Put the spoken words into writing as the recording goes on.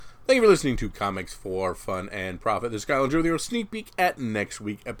Thank you for listening to Comics for Fun and Profit. This is Kyle and Drew with your sneak peek at next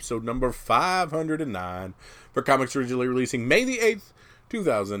week, episode number 509 for comics originally releasing May the 8th,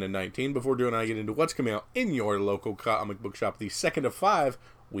 2019. Before Drew and I get into what's coming out in your local comic book shop the second of 5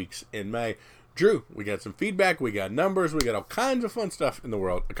 weeks in May. Drew, we got some feedback, we got numbers, we got all kinds of fun stuff in the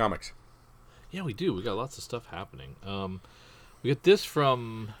world of comics. Yeah, we do. We got lots of stuff happening. We got this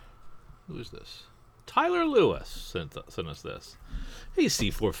from... Who is this? Tyler Lewis sent us this. Hey,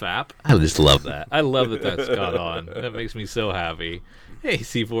 C4FAP. I just love that. I love that that's got on. That makes me so happy. Hey,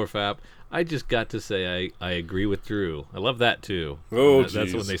 C4FAP. I just got to say I agree with Drew. I love that, too. Oh,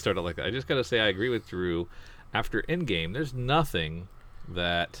 That's when they started like that. I just got to say I agree with Drew. After Endgame, there's nothing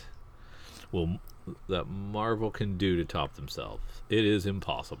that Marvel can do to top themselves. It is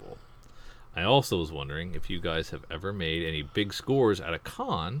impossible. I also was wondering if you guys have ever made any big scores at a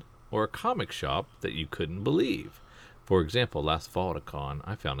con or a comic shop that you couldn't believe. For example, last fall at a con,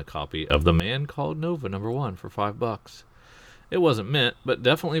 I found a copy of The Man Called Nova #1 for $5. It wasn't mint, but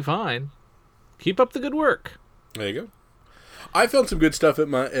definitely fine. Keep up the good work. There you go. I found some good stuff at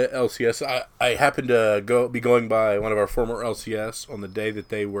my LCS. I happened to be going by one of our former LCS on the day that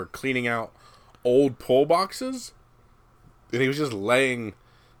they were cleaning out old pull boxes, and he was just laying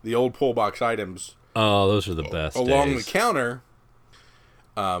the old pull box items. Oh, those are the best along days. the counter.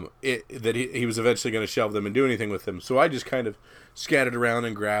 That he was eventually going to shelve them and do anything with them. So I just kind of scattered around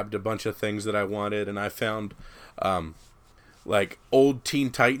and grabbed a bunch of things that I wanted, and I found like old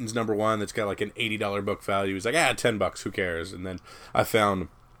Teen Titans #1 that's got like an $80 book value. He's like, $10, who cares? And then I found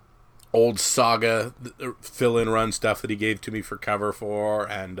old Saga fill-in run stuff that he gave to me for cover for,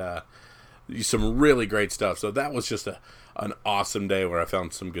 and some really great stuff. So that was just an awesome day where I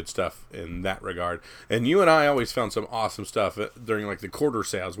found some good stuff in that regard. And you and I always found some awesome stuff during like the quarter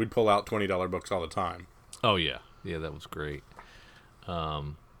sales. We'd pull out $20 books all the time. Oh yeah, that was great.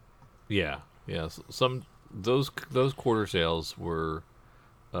 Some those quarter sales were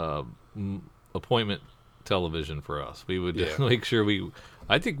appointment television for us. We would make sure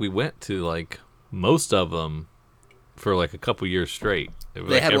I think we went to like most of them for like a couple years straight.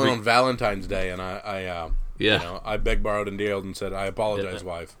 They had one on Valentine's Day, and I begged, borrowed, and dealed and said, I apologize,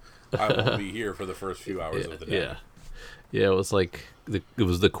 wife. I won't be here for the first few hours of the day. Yeah, it was like it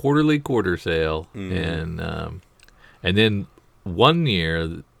was the quarterly quarter sale, and then one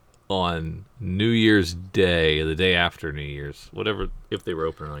year on New Year's Day, the day after New Year's, whatever, if they were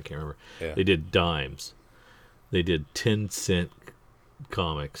open or not, I can't remember. Yeah. They did dimes. They did 10-cent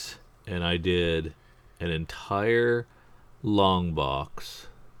comics, and I did an entire long box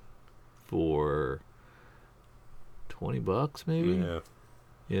for $20 maybe. Yeah.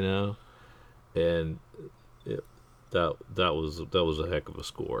 You know, and that was a heck of a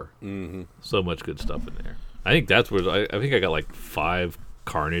score. Mm-hmm. So much good stuff in there. I think that's where I think I got like 5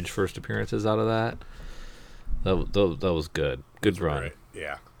 Carnage first appearances out of that. That was good. Good run. Great.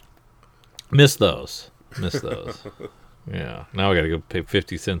 Yeah. Miss those. Yeah. Now I got to go pay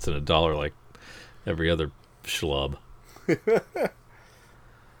 50 cents and $1 like every other schlub.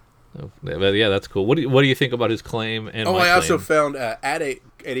 But yeah, that's cool. What do you think about his claim? And I also found at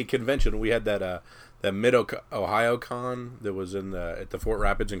a convention we had that Mid Ohio Con that was at the Fort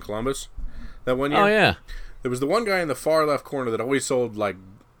Rapids in Columbus that one year. Oh yeah, there was the one guy in the far left corner that always sold like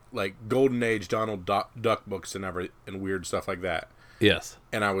Golden Age Donald Duck books and weird stuff like that. Yes.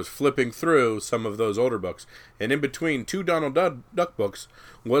 And I was flipping through some of those older books, and in between 2 Donald Duck books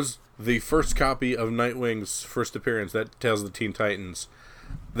was the first copy of Nightwing's first appearance, that Tales of the Teen Titans,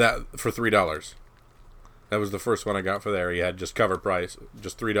 that for $3. That was the first one I got for there. He had just cover price,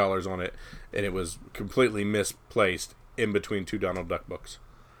 just $3 on it, and it was completely misplaced in between 2 Donald Duck books.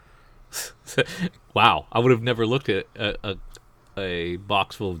 Wow, I would have never looked at a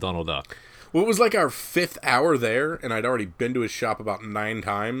box full of Donald Duck. Well, it was like our 5th hour there, and I'd already been to his shop about 9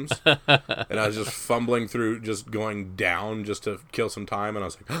 times, and I was just fumbling through, just going down just to kill some time, and I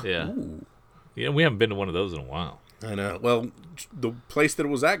was like, ooh. Yeah, we haven't been to one of those in a while. I know. Well, the place that it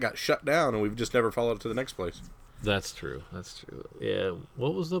was at got shut down, and we've just never followed it to the next place. That's true. Yeah.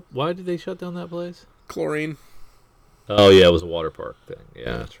 Why did they shut down that place? Chlorine. Oh, yeah, it was a water park thing.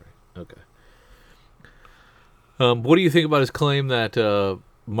 Yeah, that's right. Okay. What do you think about his claim that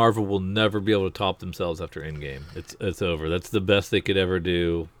Marvel will never be able to top themselves after Endgame? It's over. That's the best they could ever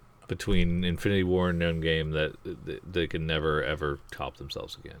do between Infinity War and Endgame. That they can never ever top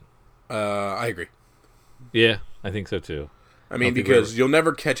themselves again. I agree. Yeah, I think so too. I mean, because you'll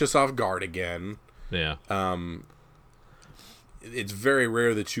never catch us off guard again. Yeah. It's very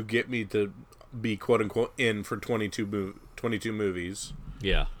rare that you get me to be quote unquote in for 22 movies.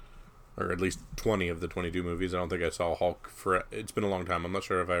 Yeah. or at least 20 of the 22 movies. I don't think I saw Hulk for. It's been a long time. I'm not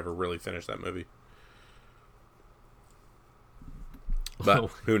sure if I ever really finished that movie.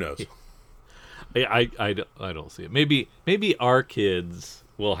 But who knows? I don't see it. Maybe our kids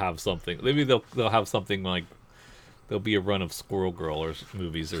will have something. Maybe they'll have something like there'll be a run of Squirrel Girl or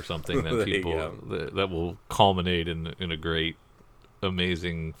movies or something that people that will culminate in a great,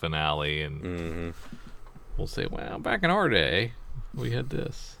 amazing finale, and we'll say, "Well, back in our day, we had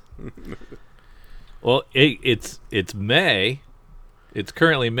this." Well, it's May. It's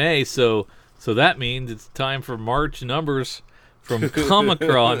currently May, so that means it's time for March numbers from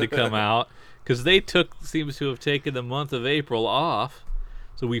Comichron to come out, because they seems to have taken the month of April off.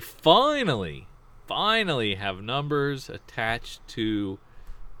 So we finally have numbers attached to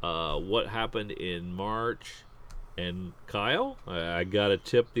what happened in March. And Kyle, I got to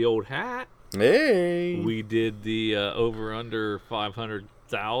tip the old hat. Hey, we did the over under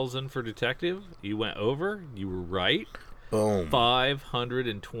 500,000 for Detective. You went over. You were right. Boom.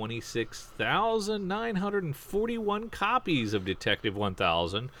 526,941 copies of Detective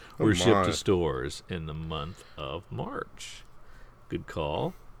 1000 were shipped to stores in the month of March. Good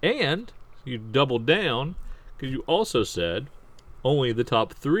call. And you doubled down because you also said only the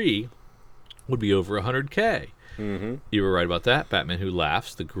top 3 would be over 100K. Mm-hmm. You were right about that. Batman Who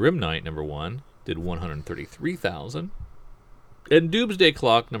Laughs, The Grim Knight, number 1, did 133,000. And Doomsday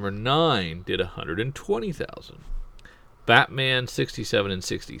Clock, number 9, did 120,000. Batman 67 and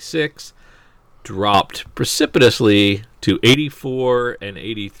 66 dropped precipitously to 84 and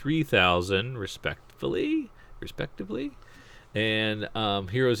 83,000 respectively. And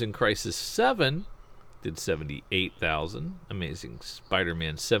Heroes in Crisis 7 did 78,000. Amazing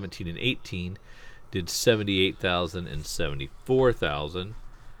Spider-Man 17 and 18 did 78,000 and 74,000.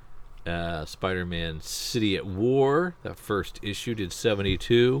 Spider-Man City at War, that first issue, did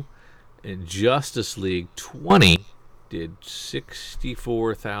 72. And Justice League 20 did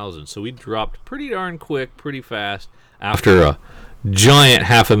 64,000. So we dropped pretty darn quick, pretty fast, after a giant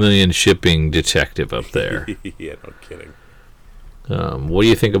 500,000 shipping Detective up there. Yeah, no kidding. What do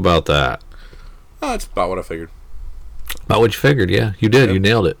you think about that? Oh, it's about what I figured. About what you figured, yeah. You did. Yep. You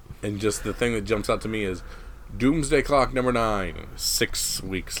nailed it. And just the thing that jumps out to me is Doomsday Clock number 9, 6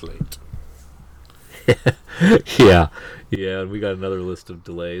 weeks late. Yeah, and we got another list of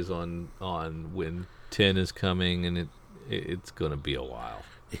delays on when 10 is coming, and it's going to be a while.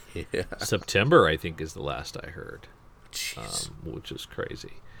 Yeah. September, I think, is the last I heard, which is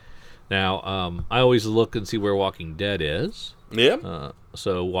crazy. Now, I always look and see where Walking Dead is. Yeah.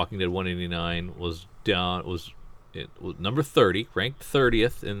 So Walking Dead 189 was down. It was number 30, ranked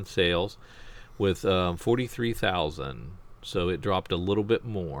 30th in sales, with 43,000. So it dropped a little bit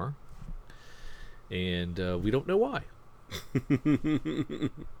more, and we don't know why.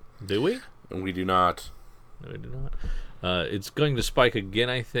 Do we? We do not. No, we do not. It's going to spike again,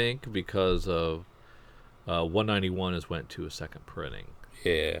 I think, because of 191 has went to a second printing.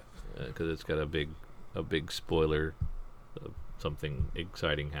 Yeah. Because it's got a big spoiler. Something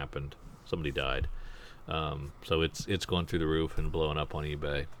exciting happened. Somebody died. So it's going through the roof and blowing up on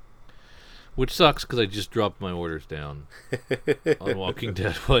eBay, which sucks because I just dropped my orders down on Walking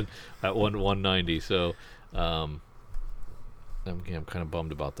Dead at 190. So I'm kind of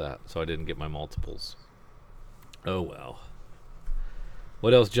bummed about that. So I didn't get my multiples. Oh well.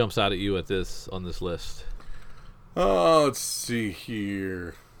 What else jumps out at you on this list? Oh, let's see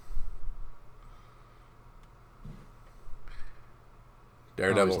here.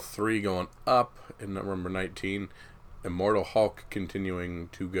 Daredevil 3 going up in number 19. Immortal Hulk continuing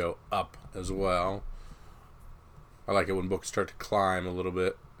to go up as well. I like it when books start to climb a little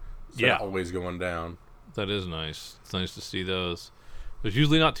bit. Instead of always going down. That is nice. It's nice to see those. There's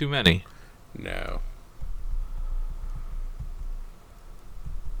usually not too many. No.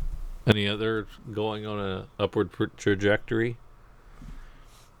 Any other going on a upward trajectory?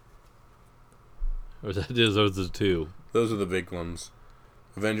 Or those are the two? Those are the big ones.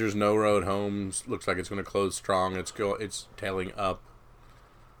 Avengers No Road Home looks like it's going to close strong. It's tailing up.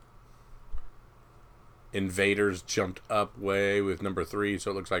 Invaders jumped up way with number 3,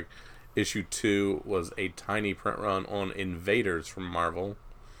 so it looks like issue 2 was a tiny print run on Invaders from Marvel.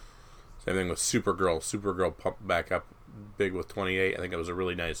 Same thing with Supergirl. Supergirl pumped back up big with 28. I think it was a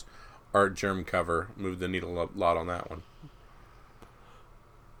really nice art germ cover. Moved the needle a lot on that one.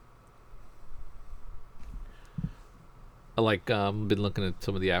 I like been looking at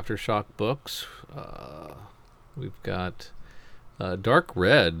some of the Aftershock books. We've got Dark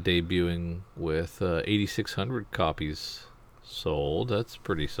Red debuting with 8,600 copies sold. That's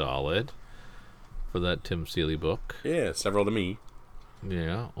pretty solid for that Tim Seeley book. Yeah, several to me.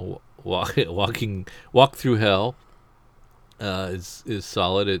 Yeah. Walk Through Hell is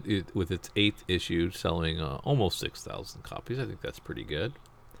solid. It with its 8th issue, selling almost 6,000 copies. I think that's pretty good.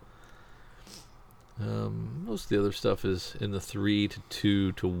 Most of the other stuff is in the 3 to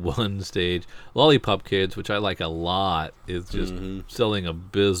 2 to 1 stage. Lollipop Kids, which I like a lot, is just selling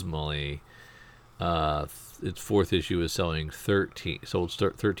abysmally. Its 4th issue is selling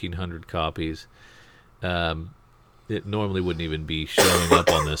 1,300 copies. It normally wouldn't even be showing up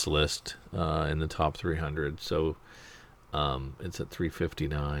on this list in the top 300. So it's at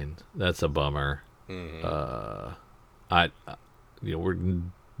 359. That's a bummer. We're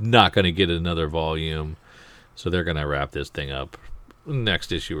not going to get another volume, so they're going to wrap this thing up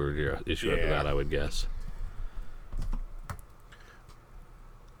next issue or issue after that, I would guess.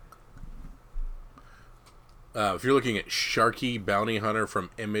 If you're looking at Sharky Bounty Hunter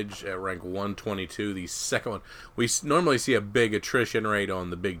from Image at rank 122, the second one, we normally see a big attrition rate on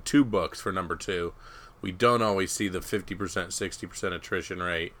the big 2 books for number 2. We don't always see the 50%, 60% attrition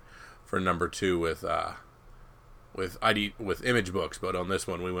rate for number 2 with Image books, but on this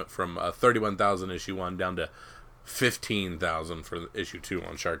one we went from 31,000 issue 1 down to 15,000 for issue 2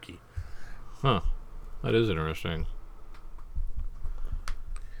 on Sharky. Huh. That is interesting.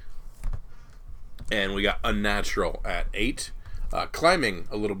 And we got Unnatural at 8, climbing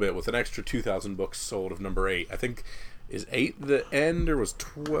a little bit with an extra 2,000 books sold of number 8. I think, is 8 the end, or was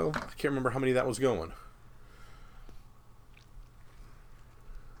 12? I can't remember how many that was going.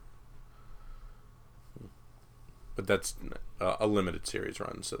 But that's a limited series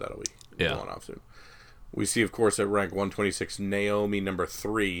run, so that'll be going off soon. We see, of course, at rank 126, Naomi number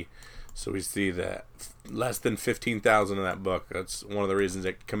 3. So we see that less than 15,000 in that book. That's one of the reasons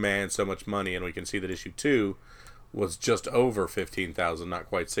it commands so much money. And we can see that issue 2 was just over 15,000, not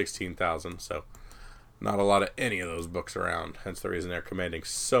quite 16,000. So not a lot of any of those books around. Hence the reason they're commanding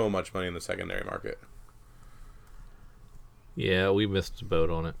so much money in the secondary market. Yeah, we missed the boat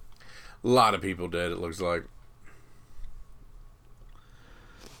on it. A lot of people did, it looks like.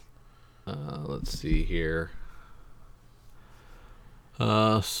 Let's see here.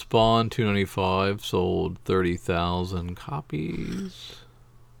 Spawn 295 sold 30,000 copies.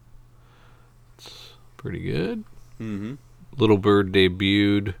 It's pretty good. Mm-hmm. Little Bird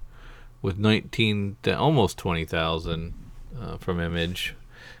debuted with almost 20,000 from Image.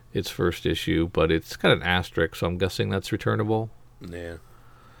 Its first issue, but it's got an asterisk, so I'm guessing that's returnable. Yeah.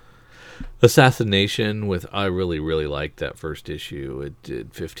 Assassination with I really, really liked that first issue. It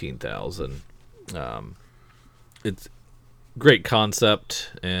did 15,000. It's great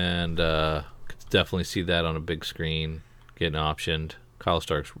concept, and could definitely see that on a big screen getting optioned. Kyle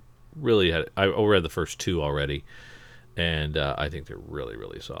Starks really had. I read the first 2 already, and I think they're really,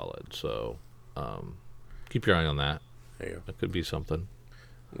 really solid. So keep your eye on that. There you go. That could be something.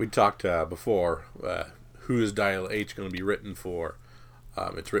 We talked before. Who is Dial H going to be written for?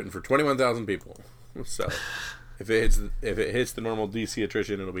 It's written for 21,000 people. So if it hits the normal DC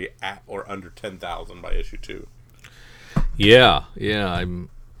attrition, it'll be at or under 10,000 by issue 2. Yeah.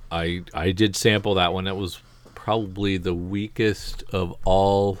 I did sample that one. That was probably the weakest of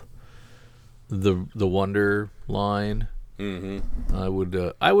all the Wonder line. Mm-hmm.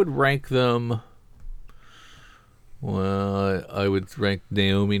 I would rank them. Well, I would rank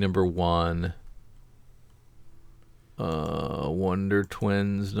Naomi number 1. Wonder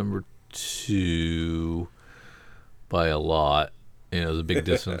Twins number 2 by a lot. There's a big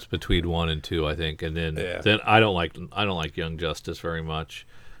distance between 1 and 2, I think. And then I don't like Young Justice very much,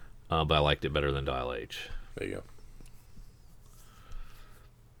 but I liked it better than Dial H. There you go.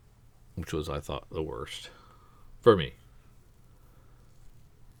 Which was, I thought, the worst for me.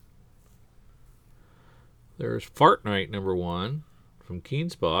 There's Fart Night number 1 from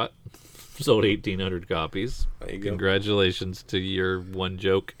Keenspot. Sold 1,800 copies. There you go. Congratulations to your one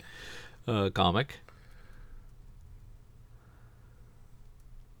joke comic.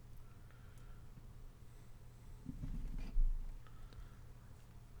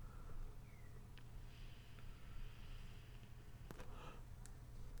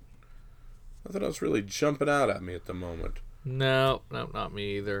 Nothing else really jumping out at me at the moment. No, not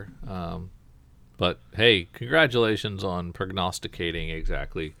me either. But hey, congratulations on prognosticating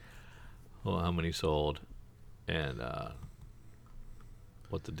exactly how many sold and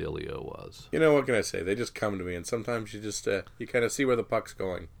what the dealio was. You know, what can I say? They just come to me, and sometimes you just you kind of see where the puck's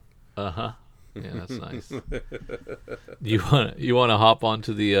going. Yeah, that's nice. You want to hop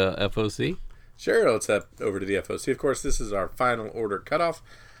onto the FOC? Sure, let's head over to the FOC. Of course, this is our final order cutoff.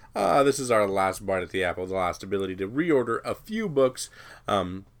 This is our last bite at the apple, the last ability to reorder a few books.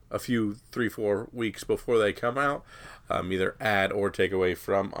 a few 3-4 weeks before they come out, either add or take away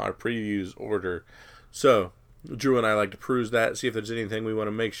from our previews order. So Drew and I like to peruse that, see if there's anything we want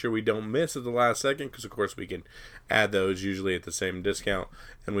to make sure we don't miss at the last second, because of course we can add those usually at the same discount,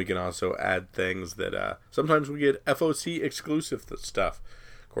 and we can also add things that sometimes we get FOC exclusive stuff.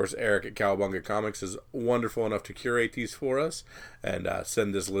 Of course, Eric at Cowabunga Comics is wonderful enough to curate these for us and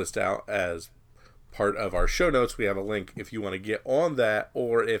send this list out as part of our show notes. We have a link if you want to get on that,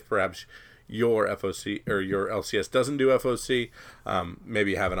 or if perhaps your FOC or your LCS doesn't do FOC,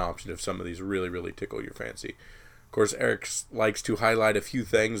 maybe you have an option if some of these really, really tickle your fancy. Of course, Eric likes to highlight a few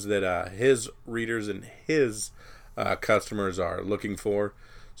things that his readers and his customers are looking for.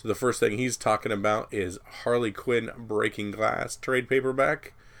 So the first thing he's talking about is Harley Quinn Breaking Glass trade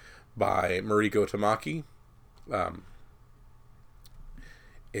paperback by Mariko Tamaki.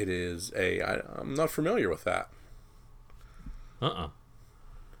 It is I'm not familiar with that.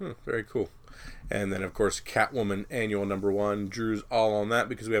 Very cool. And then, of course, Catwoman Annual #1. Drew's all on that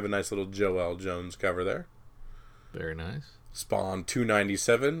because we have a nice little Joelle Jones cover there. Very nice. Spawn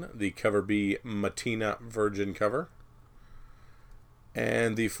 297, the cover B Matina Virgin cover.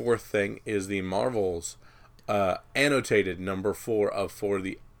 And the fourth thing is the Marvels annotated #4 of 4,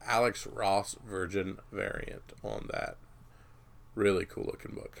 the Alex Ross Virgin variant on that. Really cool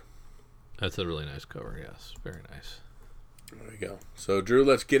looking book. That's a really nice cover, yes. Very nice. There we go. So, Drew,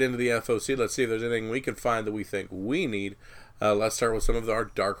 let's get into the FOC. Let's see if there's anything we can find that we think we need. Let's start with some of our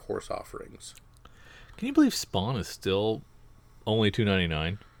Dark Horse offerings. Can you believe Spawn is still only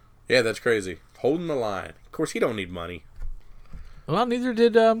 $2.99? Yeah, that's crazy. Holding the line. Of course, he don't need money. Well, neither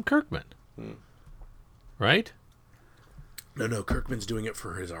did Kirkman. Right? No, Kirkman's doing it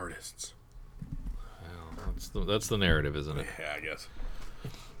for his artists. Well, that's the narrative, isn't it? Yeah, I guess.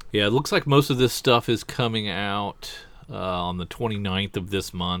 Yeah, it looks like most of this stuff is coming out on the 29th of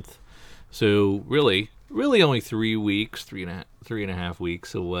this month. So really only 3 weeks, three and a half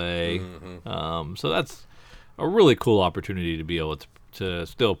weeks away. Mm-hmm. So that's a really cool opportunity to be able to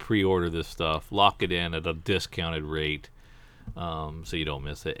still pre-order this stuff, lock it in at a discounted rate, so you don't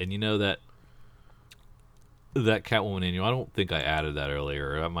miss it. And you know that Catwoman annual, I don't think I added that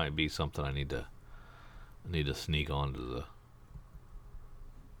earlier. That might be something I need to sneak onto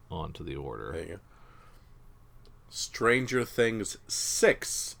the order. There you go. Stranger Things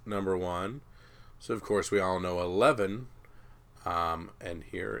 6 #1. So of course we all know 11, and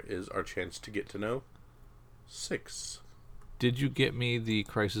here is our chance to get to know 6. Did you get me the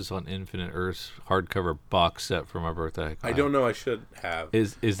Crisis on Infinite Earths hardcover box set for my birthday? I don't know. I should have.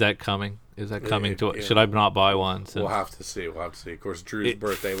 Is that coming? Is that coming should I not buy one? We'll have to see. Of course, Drew's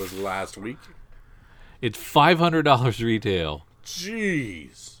birthday was last week. It's $500 retail.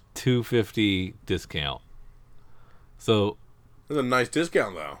 Jeez. $250 discount. So that's a nice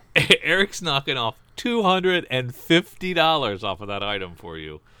discount, though. Eric's knocking off $250 off of that item for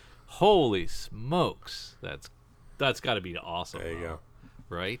you. Holy smokes! That's got to be awesome. There you go.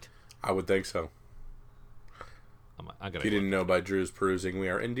 Right? I would think so. If you didn't know by Drew's perusing, we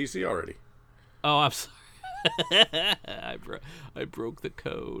are in DC already. Oh, I'm sorry. I broke the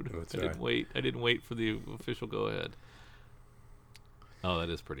code. That's I didn't wait for the official go ahead. Oh,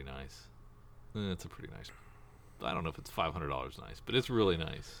 that is pretty nice. That's a pretty nice. I don't know if it's $500 nice, but it's really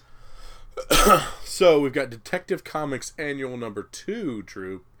nice. So we've got Detective Comics Annual #2,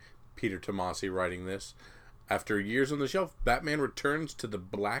 Drew. Peter Tomasi writing this. After years on the shelf, Batman returns to the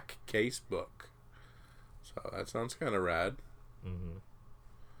Black Case book. So that sounds kind of rad. Mm-hmm.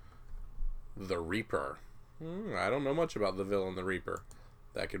 The Reaper. I don't know much about the villain, the Reaper.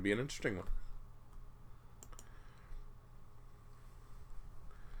 That could be an interesting one.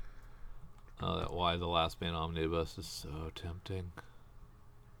 That Why the Last Man omnibus is so tempting.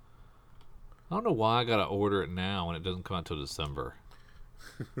 I don't know why I gotta order it now when it doesn't come out till December.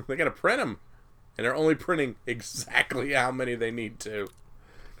 They gotta print them, and they're only printing exactly how many they need to.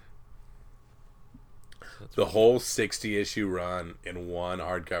 The whole 60-issue run in one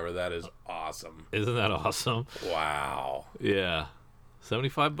hardcover. That is awesome. Isn't that awesome? Wow. Yeah.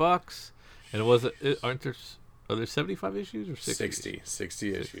 $75? And are there 75 issues or 60?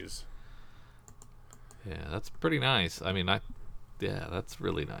 60 issues. Yeah, that's pretty nice. I mean, that's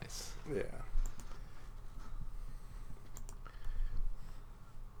really nice. Yeah.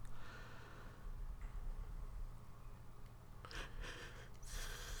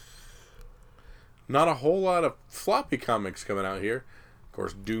 Not a whole lot of floppy comics coming out here. Of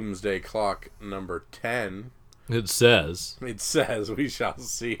course, Doomsday Clock #10. It says. We shall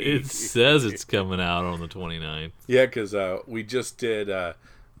see. It says it's coming out on the 29th. Yeah, because we just did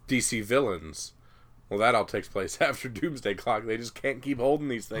DC Villains Well, that all takes place after Doomsday Clock. They just can't keep holding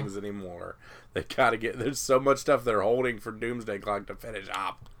these things anymore. They gotta get. There's so much stuff they're holding for Doomsday Clock to finish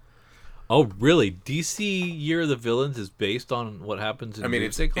up. Oh, really? DC Year of the Villains is based on what happens in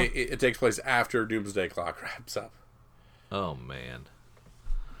Doomsday Clock? It takes place after Doomsday Clock wraps up. Oh, man.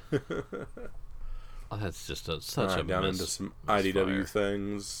 Oh, that's just such a down into some IDW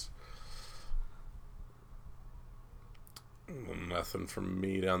things. Nothing from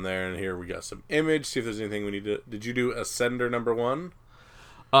me down there. And here we got some Image. See if there's anything we need to... Did you do Ascender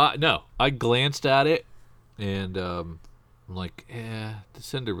 #1? No. I glanced at it, and I'm like,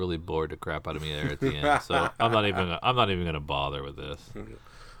 Descender really bored the crap out of me there at the end. So I'm not even gonna bother with this.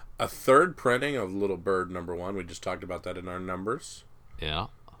 A third printing of Little Bird #1. We just talked about that in our numbers. Yeah.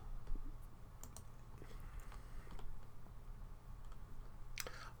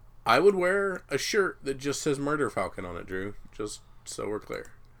 I would wear a shirt that just says Murder Falcon on it, Drew. Just so we're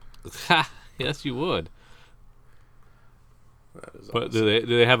clear. Yes, you would. That is But awesome. do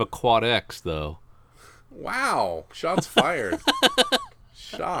they have a Quad X though? Wow. Shots fired.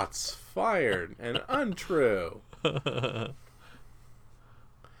 Shots fired. And untrue.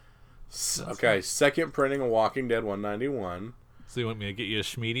 Okay, second printing of Walking Dead 191. So you want me to get you a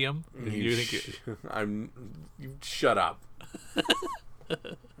schmedium? You shut up.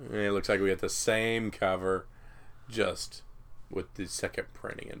 And it looks like we got the same cover, just with the second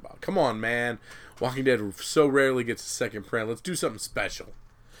printing involved. Come on, man. Walking Dead so rarely gets a second print. Let's do something special.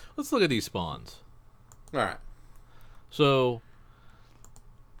 Let's look at these spawns. All right. So,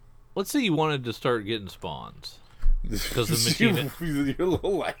 let's say you wanted to start getting spawns. Because the Matina... You're a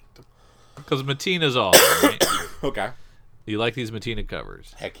little late. Because Matina's awesome, right? Okay. You like these Matina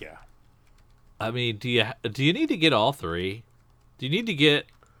covers? Heck yeah. I mean, do you need to get all three? Do you need to get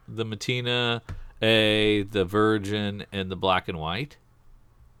the Matina, the Virgin, and the Black and White?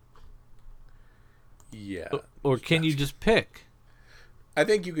 Yeah. Or can you just pick? I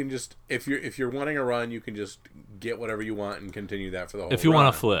think you can just if you're wanting a run, you can just get whatever you want and continue that for the whole. If you run.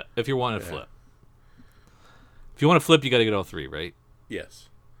 want to flip, if you want to flip, you got to get all three, right? Yes.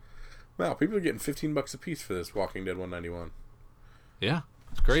 Wow, people are getting $15 a piece for this Walking Dead 191. Yeah,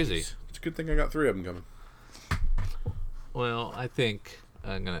 it's crazy. Jeez. It's a good thing I got 3 of them coming. Well, I think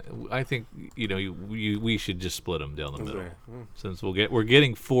we should just split them down the middle. Since we're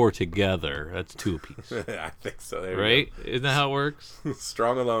getting 4 together, that's 2 apiece. I think so. There right? Isn't that how it works?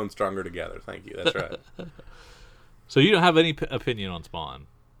 Strong alone, stronger together. Thank you. That's right. So you don't have any opinion on Spawn?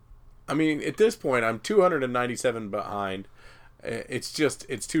 I mean, at this point, I'm 297 behind.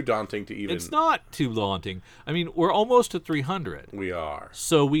 It's too daunting to even. It's not too daunting. I mean, we're almost to 300. We are.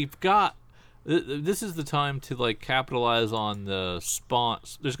 So we've got. This is the time to capitalize on the Spawn.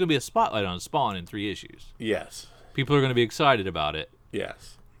 There's going to be a spotlight on Spawn in 3 issues. Yes. People are going to be excited about it.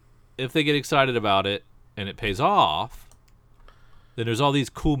 Yes. If they get excited about it and it pays off, then there's all these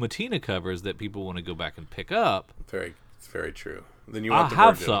cool Matina covers that people want to go back and pick up. It's very true. Then you want the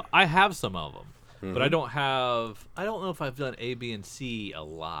Virgin. I have some of them. Mm-hmm. But I don't know if I've done A, B, and C a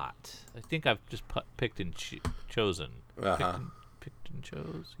lot. I think I've just picked and chosen. Uh-huh. Picked and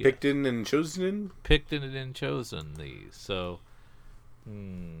chose? Yeah. Picked in and chosen? Picked in and chosen these. So,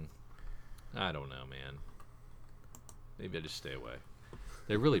 I don't know, man. Maybe I just stay away.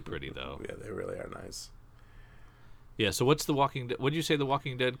 They're really pretty, though. Yeah, they really are nice. Yeah, so what's the Walking Dead? What did you say the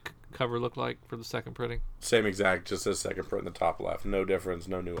Walking Dead cover looked like for the second printing? Same exact, just a second print in the top left. No difference,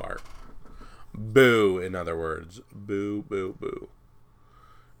 no new art. Boo, in other words. Boo, boo, boo.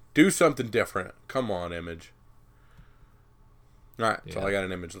 Do something different. Come on, Image. Alright, so I got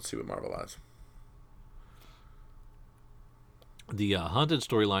an Image. Let's see what Marvel has. The Hunted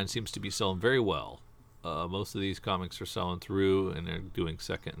storyline seems to be selling very well. Most of these comics are selling through, and they're doing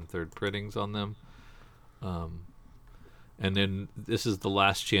second and third printings on them. And then this is the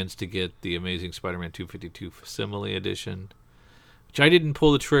last chance to get the Amazing Spider-Man 252 Facsimile edition, which I didn't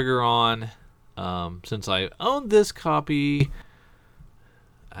pull the trigger on. Since I own this copy,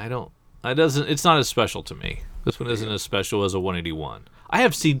 it's not as special to me. This one isn't as special as a 181. I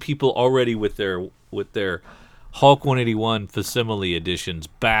have seen people already with their Hulk 181 Facsimile editions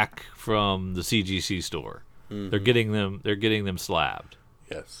back from the CGC store. Mm-hmm. They're getting them slabbed.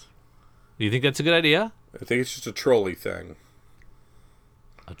 Yes. Do you think that's a good idea? I think it's just a trolley thing.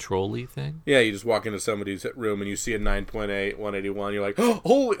 A trolley thing? Yeah, you just walk into somebody's room and you see a 9.8 181. You're like, oh,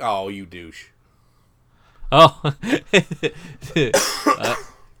 holy, oh, you douche. Oh,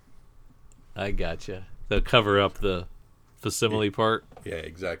 I gotcha. They'll cover up the Facsimile part. Yeah,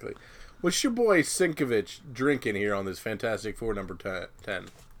 exactly. What's your boy Sinkovich drinking here on this Fantastic Four number 10?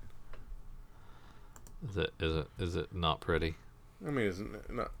 Is it not pretty? I mean,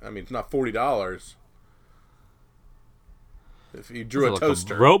 it's not $40. If you drew a like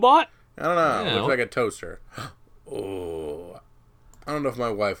toaster. A robot? I don't know. Yeah. Looks like a toaster. Oh. I don't know if my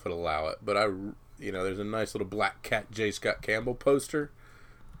wife would allow it, but there's a nice little black cat J. Scott Campbell poster.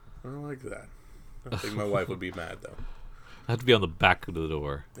 I don't like that. I think my wife would be mad, though. I have to be on the back of the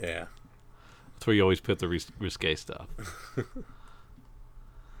door. Yeah. That's where you always put the risque stuff.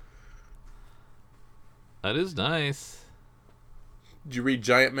 That is nice. Did you read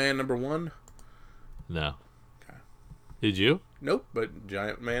Giant Man #1? No. Okay. Did you? Nope, but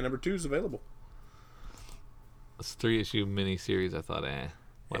Giant Man #2 is available. It's a 3-issue miniseries. I thought, why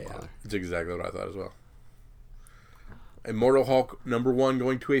Yeah, bother? it's exactly what I thought as well. Immortal Hulk #1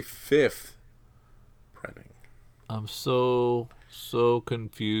 going to a 5th printing. I'm so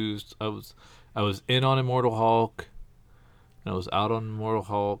confused. I was in on Immortal Hulk, and I was out on Immortal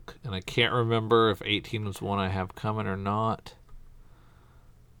Hulk, and I can't remember if 18 was one I have coming or not.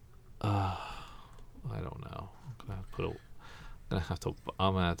 I don't know. I'm gonna have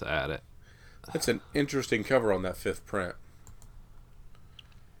to add it. That's an interesting cover on that 5th print.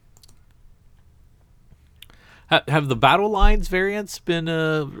 Have the Battle Lines variants been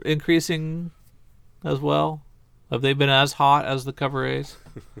increasing as well? Have they been as hot as the cover A's?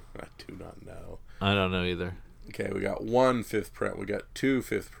 I do not know. I don't know either. Okay, we got 1 5th print. We got 2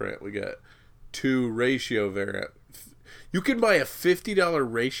 5th print. We got 2 ratio variant. You can buy a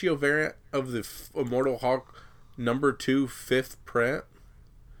 $50 ratio variant of the Immortal Hulk #2 5th print.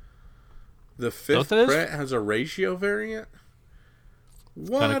 The 5th print has a ratio variant?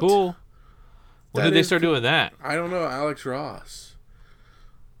 What? Kind of cool. When did they start doing that? I don't know. Alex Ross.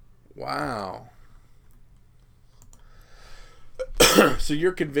 Wow. So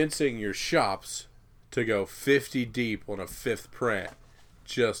you're convincing your shops to go 50 deep on a 5th print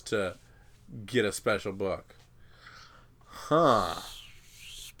just to get a special book. Huh.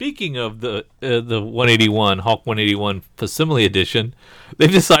 Speaking of the 181 Hulk 181 Facsimile edition,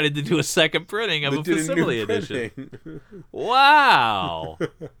 they've decided to do a second printing of a Facsimile edition. Wow.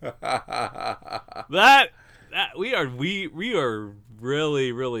 that we are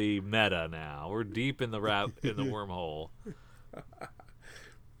really meta now. We're deep in the wormhole.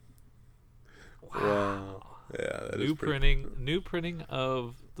 Wow. Yeah, that new printing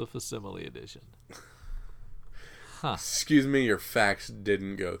of the Facsimile edition. Huh. Excuse me, your fax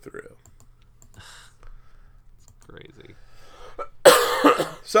didn't go through. Crazy.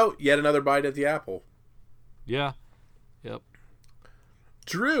 So, yet another bite at the apple. Yeah. Yep.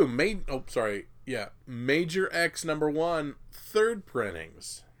 Drew, Major X #1 3rd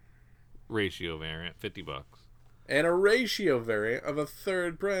printings. Ratio variant, $50. And a ratio variant of a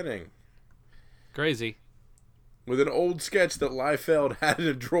 3rd printing. Crazy. With an old sketch that Liefeld had in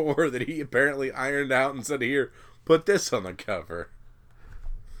a drawer that he apparently ironed out and said, "Here, put this on the cover."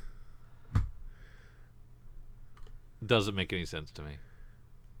 Doesn't make any sense to me.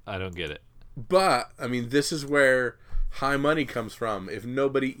 I don't get it. But, I mean, this is where high money comes from. If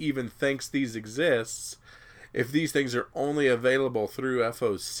nobody even thinks these exists, if these things are only available through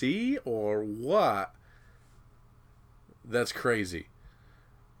FOC or what, that's crazy.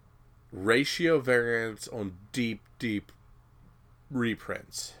 Ratio variants on deep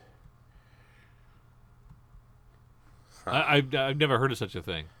reprints. Huh. I've never heard of such a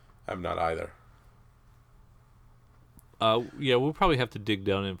thing. I'm not either. Yeah, we'll probably have to dig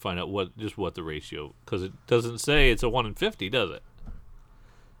down and find out what the ratio, because it doesn't say it's a 1 in 50, does it?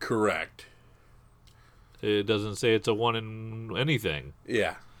 Correct. It doesn't say it's a 1 in anything.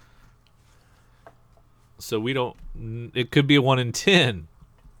 Yeah. So we don't. It could be a 1 in 10.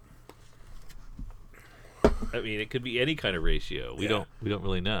 I mean, it could be any kind of ratio. We don't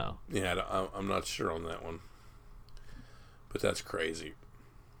really know. Yeah, I'm not sure on that one. But that's crazy.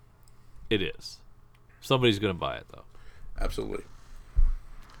 It is. Somebody's going to buy it, though. Absolutely.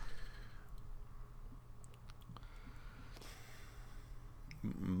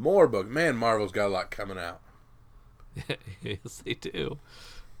 More book. Man, Marvel's got a lot coming out. Yes, they do.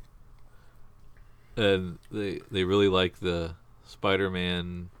 And they really like the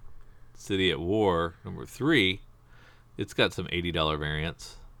Spider-Man City at War #3. It's got some $80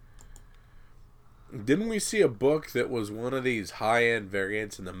 variants. Didn't we see a book that was one of these high-end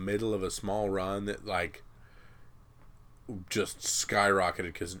variants in the middle of a small run that, like, just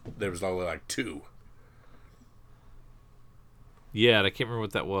skyrocketed because there was only, like, 2? Yeah, and I can't remember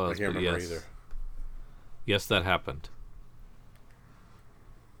what that was. I can't remember either. Yes, that happened.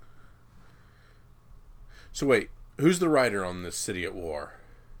 So wait, who's the writer on this City at War?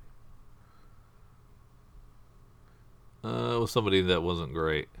 It was somebody that wasn't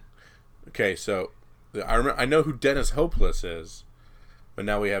great. Okay, so I know who Dennis Hopeless is, but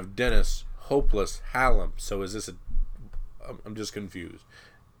now we have Dennis Hopeless Hallam. So is this I'm just confused.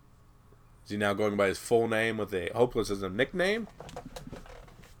 Is he now going by his full name with a Hopeless as a nickname?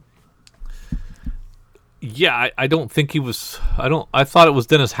 Yeah, I don't think he was. I thought it was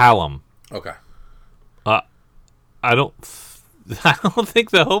Dennis Hallam. Okay. I don't. I don't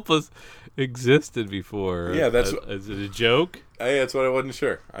think the Hopeless existed before. Yeah, that's. Is it a joke? Hey, that's what I wasn't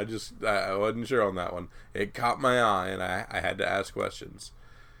sure. I wasn't sure on that one. It caught my eye, and I had to ask questions.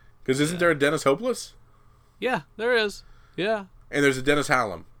 Because isn't there a Dennis Hopeless? Yeah, there is. Yeah, And there's a Dennis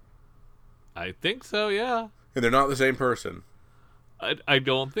Hallam, I think so. Yeah, and they're not the same person. I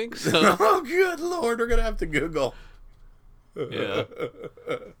don't think so. Oh, good Lord, we're gonna have to Google. Yeah.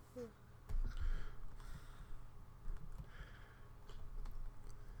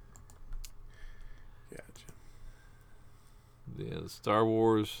 Gotcha. Yeah, the Star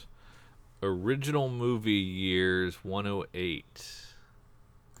Wars original movie years 108.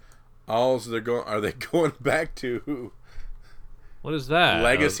 Oh, so are they going back to What is that?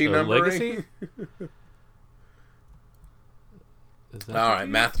 legacy numbering? Legacy? Is that All what right,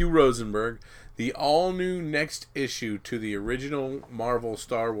 you- Matthew Rosenberg, the all-new next issue to the original Marvel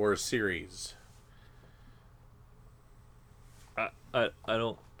Star Wars series. I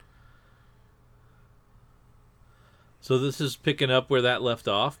don't. So this is picking up where that left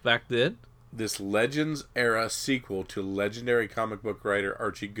off back then? This Legends era sequel to legendary comic book writer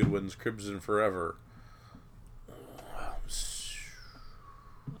Archie Goodwin's Crimson Forever.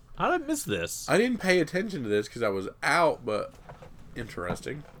 How did I miss this? I didn't pay attention to this because I was out, but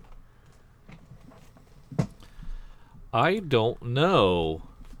interesting. I don't know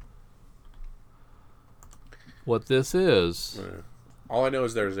what this is. All I know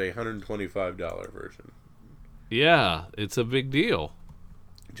is there's a $125 version. Yeah, it's a big deal.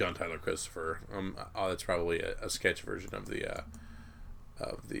 John Tyler Christopher. That's probably a sketch version of the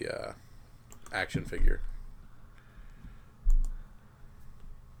action figure.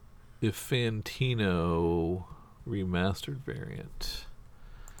 The Fantino remastered variant.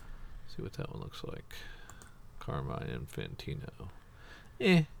 See what that one looks like. Carmine and Fantino.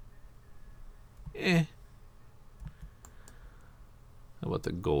 How about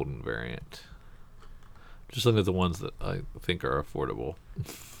the golden variant? Just looking at the ones that I think are affordable.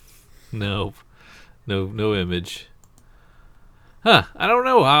 No image. Huh, I don't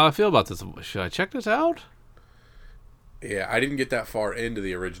know how I feel about this. Should I check this out? Yeah, I didn't get that far into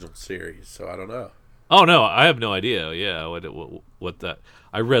the original series, so I don't know. Oh no, I have no idea. Yeah, what that?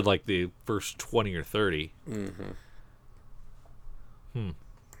 I read like the first 20 or 30. Mm-hmm.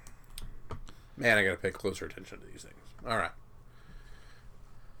 Man, I gotta pay closer attention to these things. All right.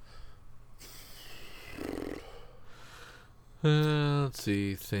 Let's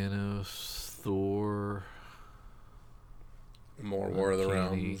see, Thanos, Thor, More War of the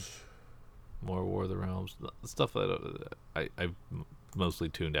Uncanny. Realms. more War of the Realms, the stuff that I've mostly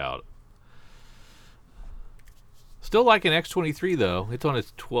tuned out. Still liking X-23 though. It's on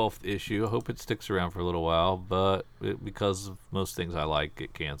its 12th issue. I hope it sticks around for a little while, but because of most things I like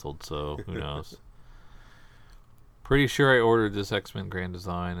get canceled, so who knows. Pretty sure I ordered this X-Men Grand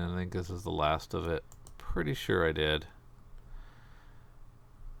Design, and I think this is the last of it. Pretty sure I did.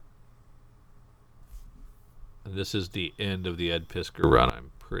 And this is the end of the Ed Piskor run,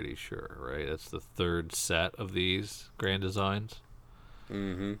 I'm pretty sure, right? That's the third set of these Grand Designs.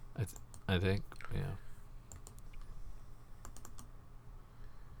 Mm-hmm. I think, yeah.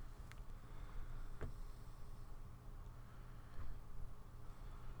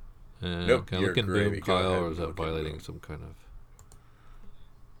 Nope, can I you're look in gravy. Boom, Go ahead Kyle, or and is that look in violating Boom. some kind of...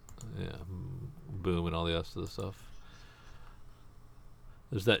 Yeah, Boom and all the rest of the stuff.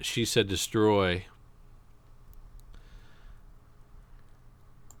 There's that She Said Destroy.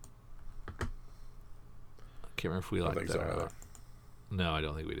 I can't remember if we I don't liked think that so or either. not. No, I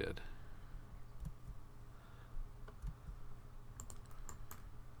don't think we did.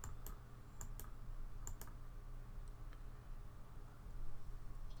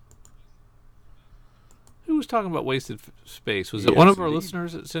 Who was talking about wasted space? Was it one Yes, of our indeed.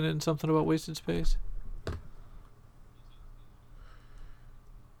 listeners that sent in something about wasted space?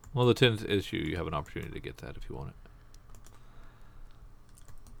 Well, the 10th issue, you have an opportunity to get that if you want it.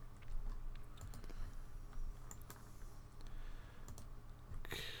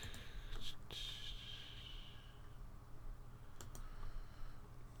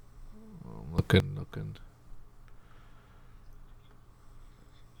 Looking.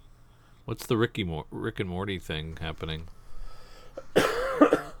 What's the Rick and Morty thing happening? I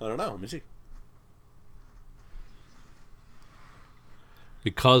don't know. Let me see.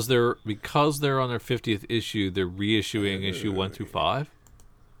 Because they're on their 50th issue, they're reissuing issue 1 through 5.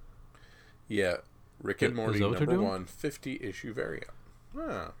 Yeah. Rick and Morty that what they're number doing? 1 50-issue variant.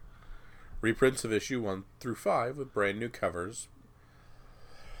 Ah. Reprints of issue 1 through 5 with brand new covers.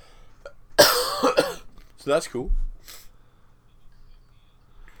 So that's cool.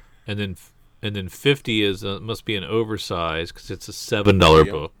 And then 50 is must be an oversized because it's a $7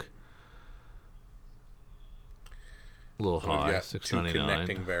 Yep. book. A little We've high, got 2 $6.99.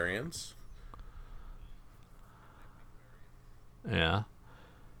 connecting variants. Yeah,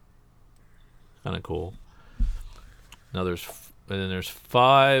 kind of cool. Now and then there's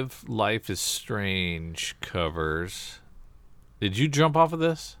 5 Life is Strange covers. Did you jump off of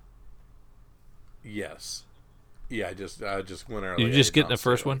this? Yes. Yeah, I just went early. You I just did get the not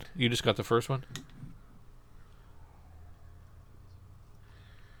first say one? You just got the first one?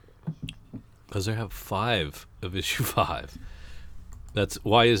 Because they have 5 of issue 5.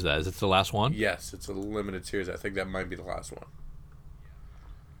 Why is that? Is it the last one? Yes, it's a limited series. I think that might be the last one.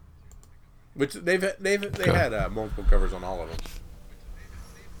 Which they had multiple covers on all of them.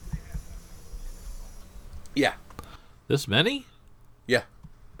 Yeah, This many? yeah.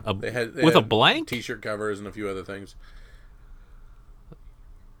 They They with a had blank? T-shirt covers and a few other things.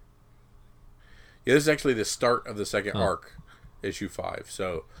 Yeah, this is actually the start of the second arc, issue 5.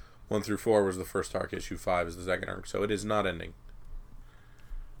 So 1 through 4 was the first arc. Issue 5 is the second arc. So it is not ending.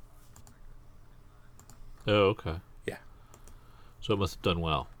 Oh, okay. Yeah. So it must have done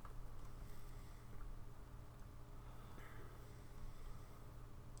well.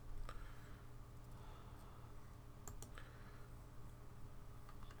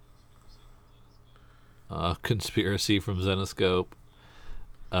 Conspiracy from Zenoscope.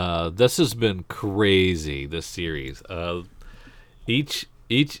 This has been crazy, this series. Each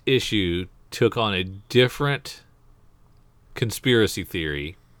issue took on a different conspiracy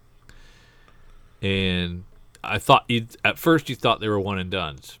theory, and I thought at first you thought they were one and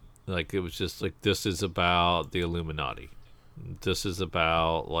dones. Like, it was just like, this is about the Illuminati. This is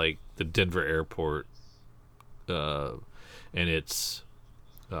about like the Denver airport, and its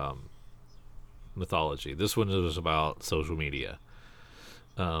mythology. This one was about social media.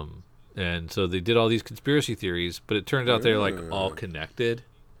 And so they did all these conspiracy theories, but it turns out they're like all connected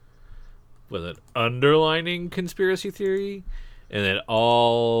with an underlining conspiracy theory, and it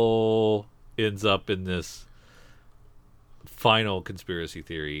all ends up in this final conspiracy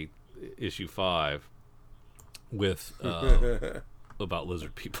theory, issue 5, with about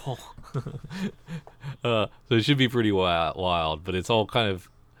lizard people. So it should be pretty wild, but it's all kind of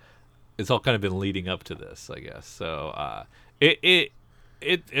been leading up to this, I guess. So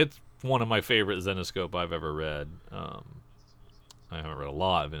it's one of my favorite Zenoscope I've ever read. I haven't read a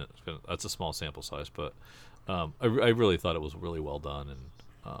lot of it. That's a small sample size, but I really thought it was really well done, and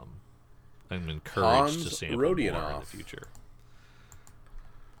I'm encouraged to Hans sample more in the Rodionov. future.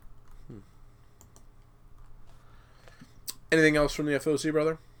 Anything else from the FOC,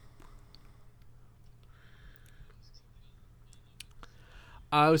 brother?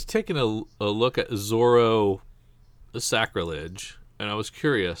 I was taking a look at Zorro the Sacrilege, and I was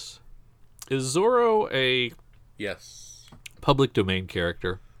curious. Is Zorro a Yes, public domain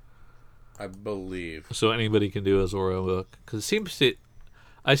character? I believe. So anybody can do a Zorro book? Because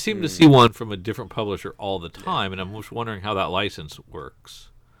I seem to see one from a different publisher all the time, and I'm just wondering how that license works.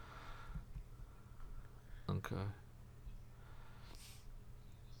 Okay.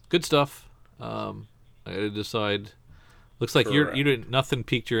 Good stuff. I gotta decide. Looks like you didn't. Nothing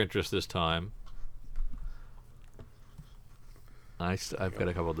piqued your interest this time. I've got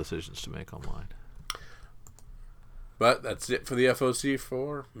a couple of decisions to make on mine. But that's it for the FOC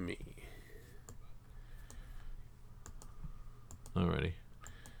for me. Alrighty.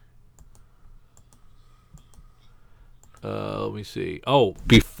 Let me see. Oh,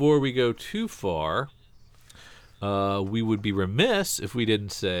 before we go too far, we would be remiss if we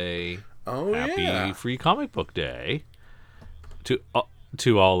didn't say Happy Free Comic Book Day to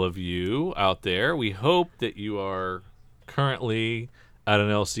all of you out there. We hope that you are currently at an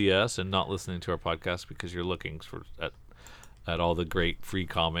LCS and not listening to our podcast because you're looking at all the great free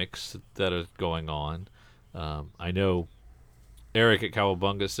comics that are going on. I know Eric at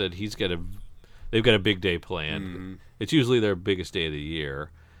Cowabunga said they've got a big day planned. Mm-hmm. It's usually their biggest day of the year,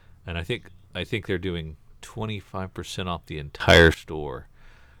 and I think they're doing 25% off the entire store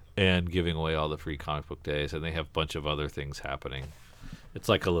and giving away all the free comic book days, and they have a bunch of other things happening. It's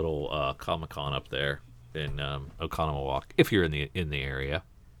like a little Comic-Con up there in Oconomowoc. If you're in the area,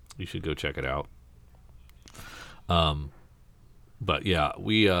 you should go check it out. But yeah,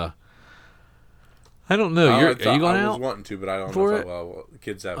 we I don't know. Are you going out? I was wanting to, but I don't know. Well, the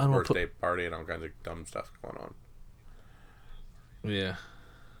kids have a birthday party and all kinds of dumb stuff going on. Yeah.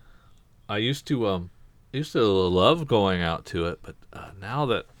 I used to love going out to it, but now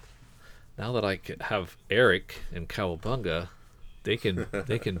that I have Eric and Cowabunga, they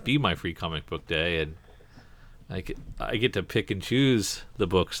can be my free comic book day, and I get to pick and choose the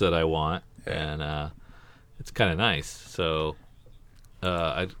books that I want, and it's kind of nice. So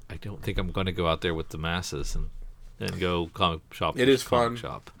I don't think I'm going to go out there with the masses and go comic shop. It is comic fun.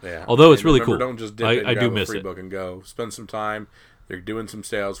 shop. Yeah. Although it's And really remember, cool. Don't just dip in, I do grab a miss free it. book and go. Spend some time. They're doing some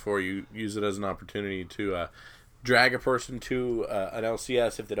sales for you. Use it as an opportunity to drag a person to an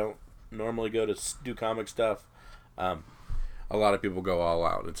LCS if they don't normally go to do comic stuff. A lot of people go all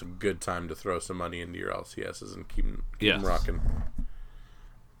out. It's a good time to throw some money into your LCSs and keep them rocking.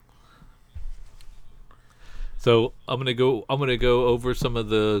 So I'm gonna go over some of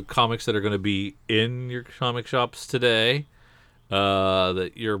the comics that are gonna be in your comic shops today,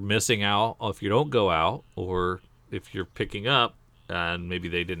 that you're missing out if you don't go out, or if you're picking up and maybe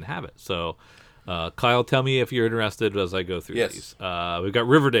they didn't have it. So, Kyle, tell me if you're interested as I go through these. We've got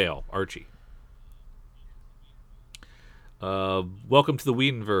Riverdale, Archie. Welcome to the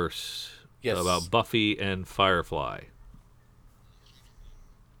Whedonverse. Yes. About Buffy and Firefly.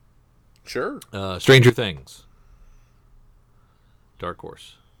 Sure. Stranger Things. Dark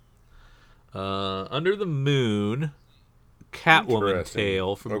Horse. Under the Moon, Catwoman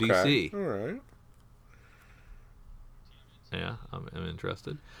tale from DC. All right. Yeah, I'm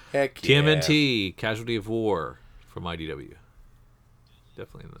interested. Heck yeah. TMNT, Casualty of War from IDW.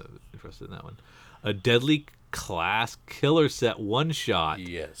 Definitely interested in that one. A Deadly Class Killer Set one shot.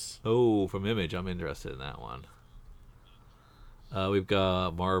 Yes. Oh, from Image. I'm interested in that one. We've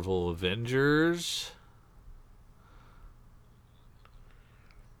got Marvel Avengers.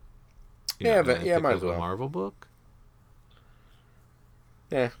 Might as well. A Marvel book.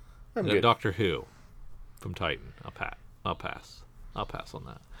 Yeah, I'm good. Doctor Who from Titan. I'll pass on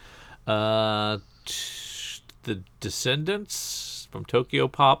that. The Descendants from Tokyo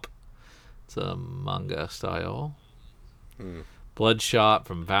Pop. It's a manga style. Bloodshot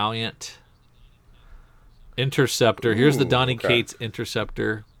from Valiant. Interceptor. Here's the Donny Cates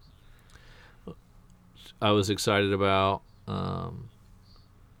Interceptor. I was excited about.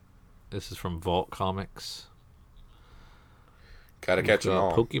 This is from Vault Comics. Gotta catch them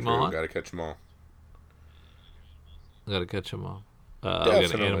all. Pokemon. Gotta catch them all. Gotta catch them all. We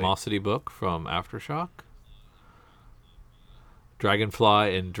got an Animosity book from Aftershock.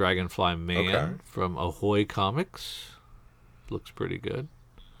 Dragonfly and Dragonfly Man from Ahoy Comics. Looks pretty good.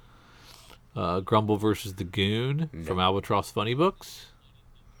 Grumble versus the Goon from Albatross Funny Books.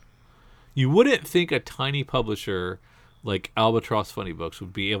 You wouldn't think a tiny publisher like Albatross Funny Books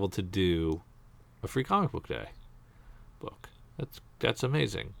would be able to do a free comic book day book. That's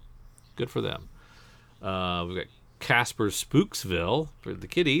amazing. Good for them. We've got Casper's Spooksville for the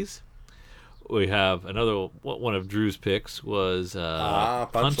kiddies. We have another one of Drew's picks was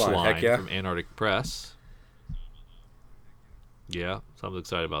Punchline from Antarctic Press. Yeah, so I'm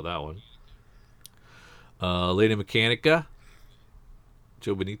excited about that one. Lady Mechanica,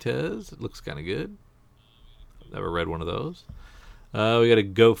 Joe Benitez. It looks kind of good. Never read one of those. We got a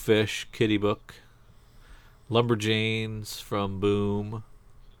Go Fish kitty book. Lumberjanes from Boom.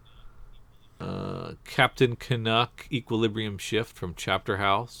 Captain Canuck Equilibrium Shift from Chapter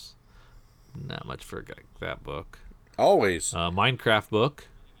House. Not much for that book. Always. Minecraft book.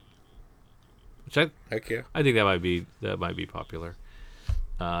 Which Heck yeah. I think that might be popular.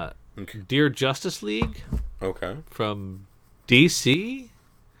 Dear Justice League. Okay. From DC.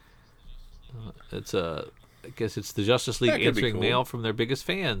 I guess it's the Justice League answering mail from their biggest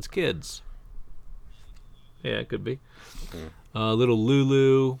fans, kids. Yeah, it could be. Little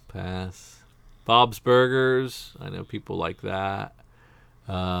Lulu, pass. Bob's Burgers, I know people like that.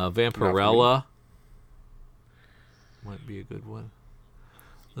 Vampirella might be a good one.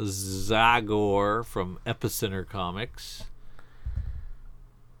 Zagor from Epicenter Comics.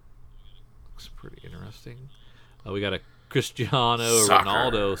 Looks pretty interesting. We got a Cristiano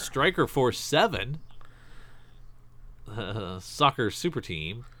Ronaldo Striker Force 7 soccer super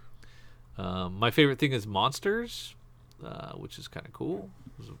team. My favorite thing is Monsters, which is kind of cool.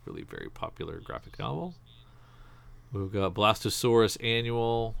 It was a really very popular graphic novel. We've got Blastosaurus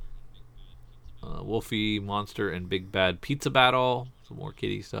Annual, Wolfie Monster and Big Bad Pizza Battle. Some more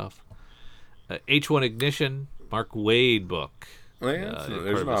kitty stuff. H1 Ignition, Mark Waid book. There's part an of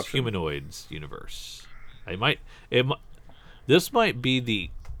his option. Humanoids universe. This might be the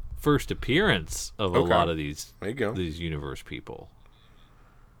first appearance of a lot of these universe people.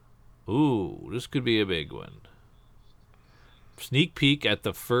 Ooh, this could be a big one. Sneak peek at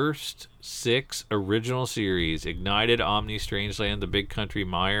the first 6 original series: Ignited, Omni, Strangeland, The Big Country,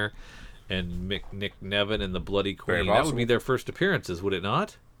 Meyer, and Nick Nevin and the Bloody Very Queen. That would possible. be their first appearances, would it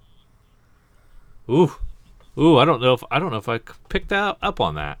not? Ooh, I don't know if I picked that up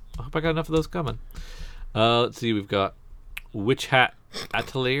on that. I hope I got enough of those coming. Let's see. We've got Witch Hat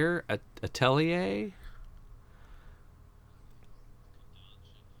Atelier. I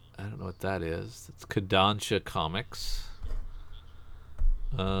don't know what that is. It's Kodansha Comics.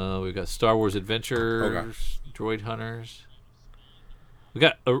 We've got Star Wars Adventures, Droid Hunters. We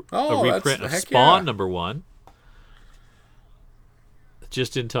got a reprint of Spawn #1.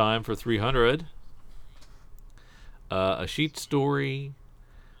 Just in time for 300. A Sheet Story.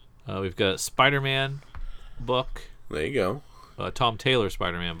 We've got a Spider-Man book. There you go. Tom Taylor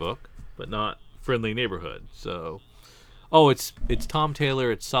Spider-Man book, but not Friendly Neighborhood. So, it's Tom Taylor,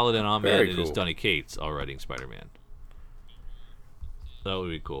 it's Saladin Ahmed, Very and it's cool. Donny Cates all writing Spider-Man. That would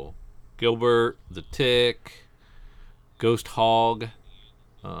be cool. Gilbert, The Tick, Ghost Hog,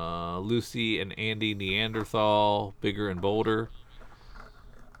 Lucy and Andy Neanderthal, Bigger and Bolder.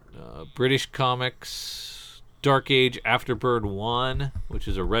 British Comics, Dark Age Afterbird 1, which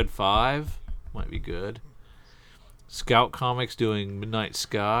is a Red 5. Might be good. Scout Comics doing Midnight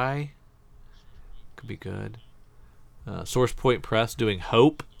Sky. Could be good. Source Point Press doing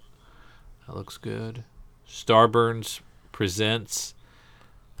Hope. That looks good. Starburns presents.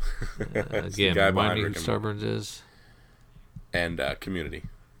 Again, guy remind behind me who Rick and Starburns is. And Community.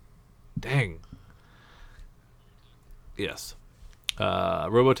 Dang. Yes.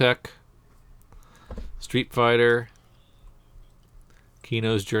 Robotech. Street Fighter.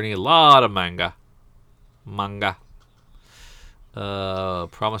 Kino's Journey. A lot of manga.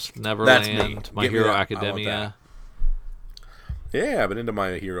 Promised Neverland. My Give me Hero that. I want Academia. Yeah, I've been into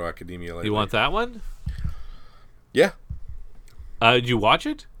My Hero Academia lately. You want that one? Yeah. Did you watch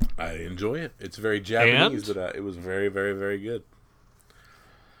it? I enjoy it. It's very Japanese, And? but it was very, very, very good.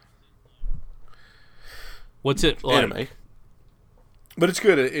 What's it like? Anime. But it's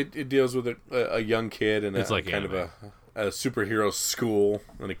good. It deals with a young kid and It's like kind anime. of a superhero school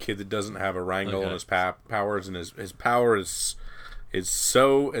and a kid that doesn't have a wrangle Okay. on his powers, and his power is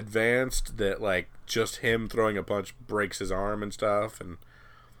so advanced that like just him throwing a punch breaks his arm and stuff, and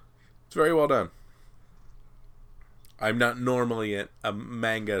it's very well done. I'm not normally a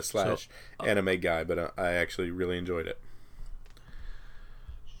manga / anime guy, but I actually really enjoyed it.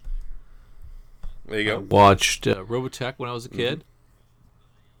 There you I go. watched Robotech when I was a kid.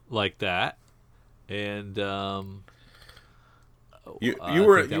 Like that. And You I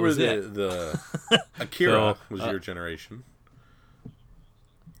were think that you were was the it. the Akira So, was your generation.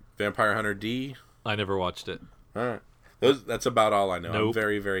 Vampire Hunter D. I never watched it. All right, that's about all I know. I'm Nope.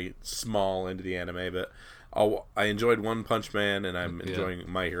 very very small into the anime, but I enjoyed One Punch Man, and I'm Yeah. enjoying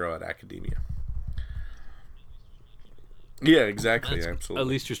My Hero Academia. Yeah, exactly. At Absolutely.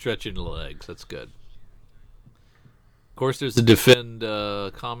 least you're stretching the legs. That's good. Of course, there's the Defend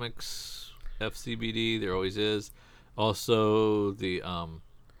Comics FCBD. There always is. Also, the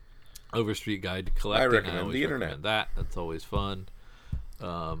Overstreet Guide to Collecting. recommend always the internet. recommend that. That's always fun.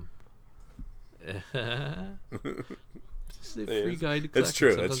 It's a free guide to collecting. It's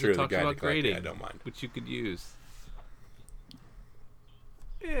true. Sometimes It's it true. The talks guide about to collecting, grading, I don't mind. which you could use.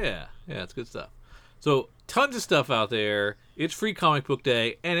 Yeah, it's good stuff. So, tons of stuff out there. It's Free Comic Book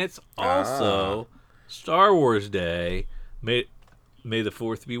Day, and it's also Star Wars Day. May the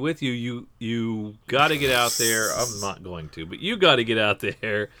 4th be with you. You got to get out there. I'm not going to, but you got to get out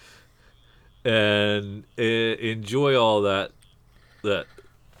there and enjoy all that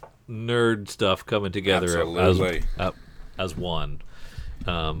nerd stuff coming together Absolutely. as one.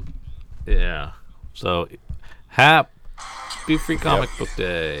 Yeah. So, happy Free Comic Book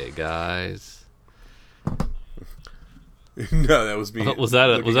Day, guys. No, that was me. Was that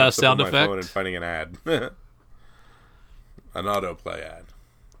a looking up sound something on my effect? phone and finding an ad, an autoplay ad.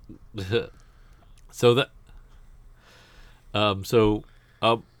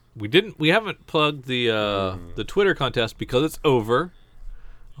 We haven't plugged the Twitter contest because it's over.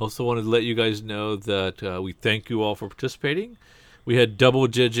 Also wanted to let you guys know that we thank you all for participating. We had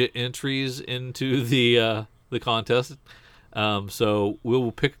double-digit entries into the contest, so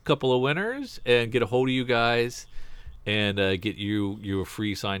we'll pick a couple of winners and get a hold of you guys and get you a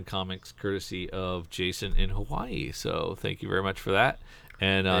free signed comics courtesy of Jason in Hawaii. So thank you very much for that.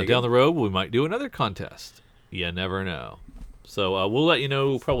 And There you down go. the road, we might do another contest. You never know. So we'll let you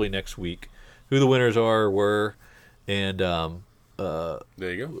know probably next week who the winners were, and There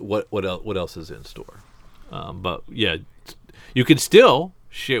you go. what else is in store. But yeah, you can still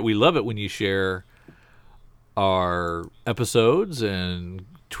share. We love it when you share our episodes and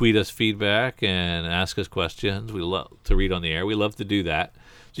tweet us feedback and ask us questions. We love to read on the air. We love to do that.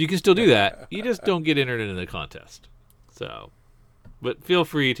 So you can still do that. You just don't get entered into the contest. So, but feel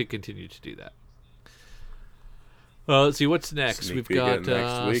free to continue to do that. Let's see what's next. Sneak We've peek got at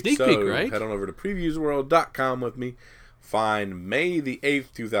next week. sneak So peek, right? head on over to previewsworld.com with me. Find May the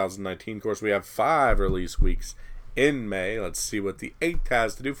 8th, 2019. Of course, we have 5 release weeks in May. Let's see what the 8th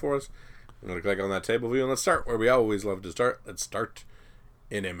has to do for us. I'm going to click on that table view and let's start where we always love to start. Let's start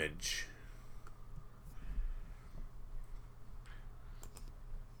in Image.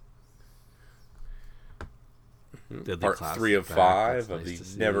 Part 3 of 5 of the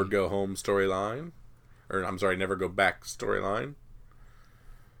Never Go Home storyline. Or, I'm sorry, Never Go Back storyline.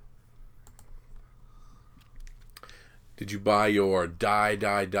 Did you buy your Die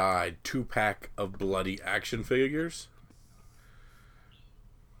 2-pack of bloody action figures?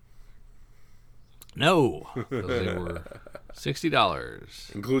 No. They were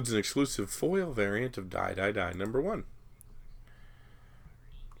 $60. Includes an exclusive foil variant of Die number 1.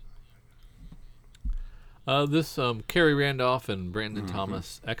 This Kerry Randolph and Brandon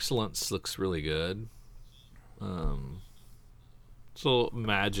Thomas Excellence looks really good. So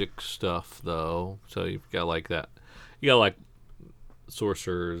magic stuff though, so you've got like that. You got like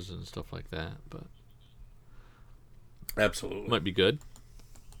sorcerers and stuff like that, but absolutely might be good.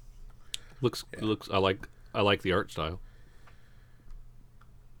 Looks. I like the art style.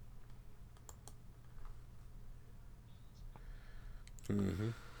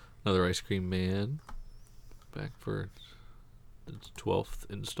 Another Ice Cream Man. Back for its 12th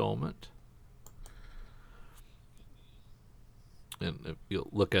installment. And if you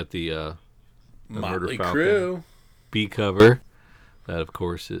look at the Motley Murder Falcon Crue B cover, that of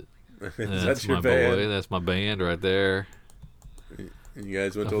course that's your my band. boy. That's my band right there. You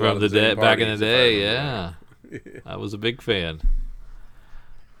guys went to a From lot of the day same back in the parties, day, if I yeah. remember. I was a big fan.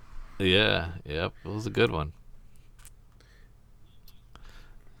 Yeah, yep, it was a good one.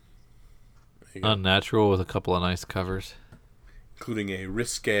 There you go. Unnatural with a couple of nice covers. Including a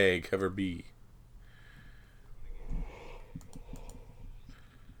Risque cover B.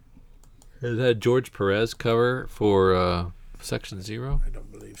 Is that George Perez cover for Section 0? I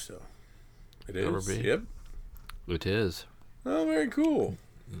don't believe so. It is. Cover B? Yep. It is. Oh, very cool.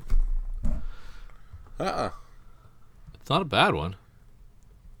 It's not a bad one.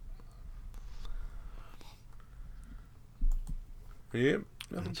 Yep.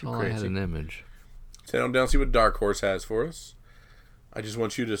 Nothing That's too all I had crazy. an image. Let's head on down and see what Dark Horse has for us. I just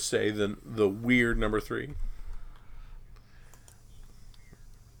want you to say the weird number 3.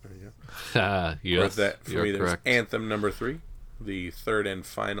 There you go. Yes, that for you're me, there's correct. Anthem number 3, the third and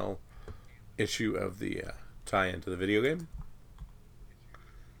final issue of the tie-in to the video game.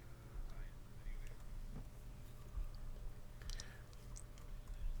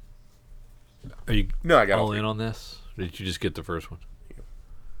 Are you No, I got all all in on this? Or did you just get the first one?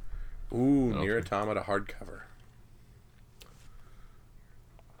 Ooh, Okay. Nier Automata hardcover.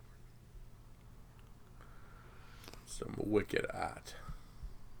 Some wicked art.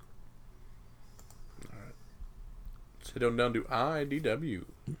 Alright. Let's head on down to IDW.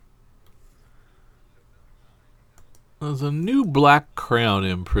 There's a new Black Crown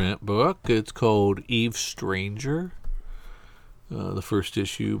imprint book. It's called Eve Stranger. The first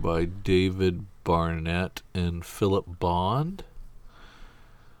issue by David Barnett and Philip Bond.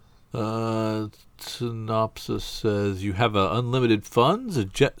 Synopsis says, you have unlimited funds, a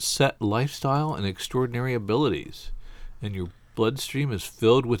jet-set lifestyle, and extraordinary abilities. And your bloodstream is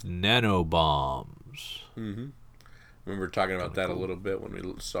filled with nanobombs. Mm-hmm. Remember talking about that a little bit when we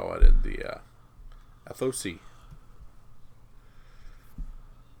saw it in the FOC.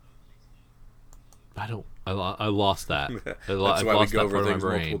 I lost that. That's I've why we lost go that over part of my things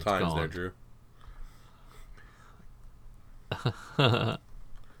brain. multiple It's times there, gone. Drew.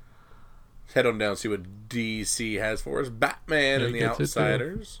 Head on down and see what DC has for us. Batman Yeah, and the gets it too.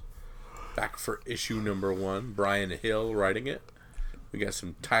 Outsiders. Back for issue number 1. Brian Hill writing it. We got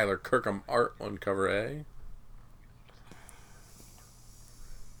some Tyler Kirkham art on cover A.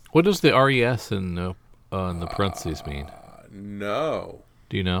 What does the RES in the parentheses mean? No.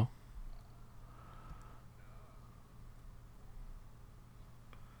 Do you know?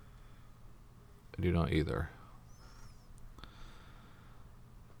 I do not either.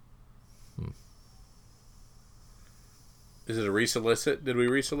 Is it a resolicit? Did we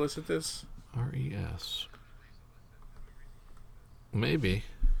resolicit this? RES. Maybe.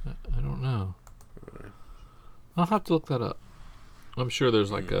 I don't know. I'll have to look that up. I'm sure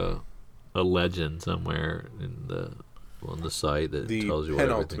there's like a legend somewhere on the site that The tells you what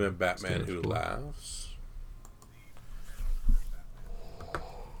everything penultimate Batman stands Who for. Laughs.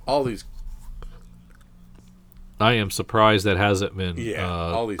 All these. I am surprised that hasn't been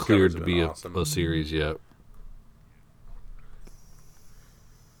all these cleared covers to have be been a, awesome. a series yet.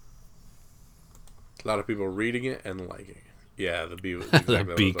 A lot of people reading it and liking it. Yeah, the B was exactly That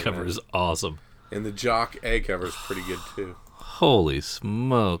what I B was looking cover at. is awesome. And the Jock A cover is pretty good too. Holy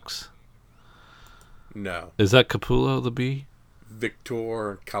smokes! No, Is that Capullo the B?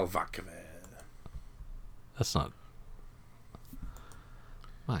 Victor Calvacave. That's not.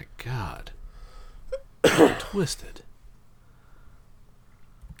 My God. Twisted.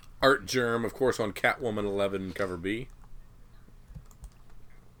 Art Germ, of course, on Catwoman 11 cover B.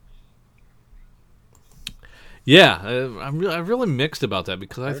 Yeah, I'm really mixed about that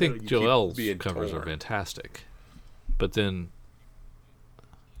because I I know think you keep Joel's being covers are torn. fantastic, but then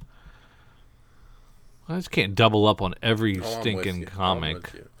I just can't double up on every Oh, I'm with stinking you. I'm comic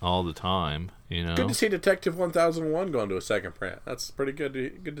with you. all the time. You know, Good to see Detective 1001 going to a second print. That's pretty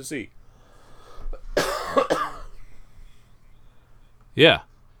good. Good to see. yeah,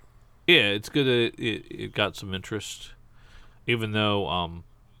 it's good. It got some interest, even though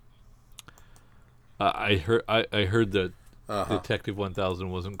I heard that Detective 1000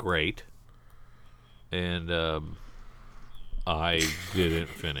 wasn't great, and I didn't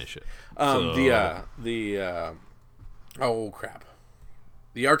finish it. Oh crap,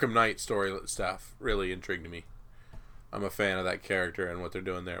 the Arkham Knight story stuff really intrigued me. I'm a fan of that character, and what they're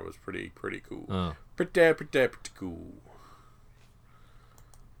doing there was pretty cool. Oh. Pretty cool.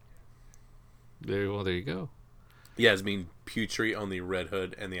 There you go. Yasmin Putri on the Red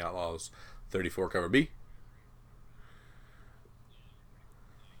Hood and the Outlaws 34 cover B.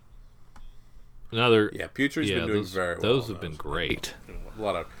 Another. Yeah, Putri's been doing very well. Those on have been great. A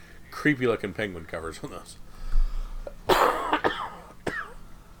lot of creepy looking penguin covers on those.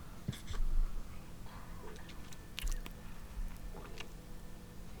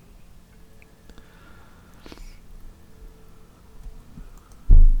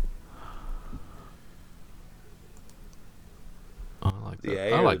 I like that. The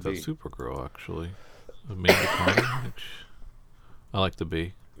A I or like the that B? Supergirl actually. Amanda Conner, which I like the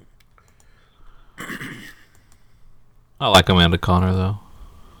B. I like Amanda Conner though.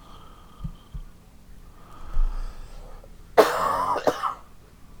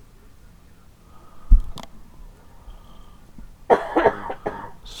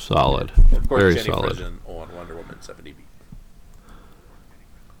 Solid. Of course, Very Jenny solid. Frison on Wonder Woman 70B.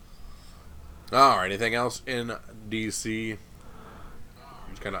 All right, anything else in DC?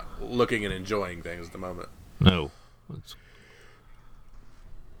 Just kind of looking and enjoying things at the moment. No. It's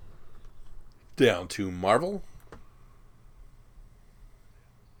Down to Marvel.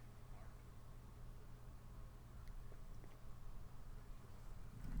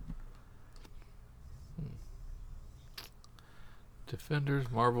 Defenders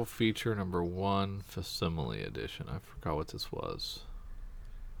Marvel Feature number 1 Facsimile Edition. I forgot what this was.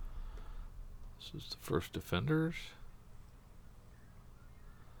 This is the first Defenders.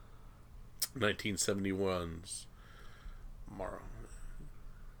 1971's Marvel.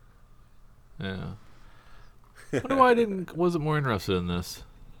 Yeah. I wonder why I wasn't more interested in this.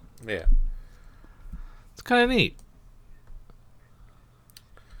 Yeah. It's kind of neat.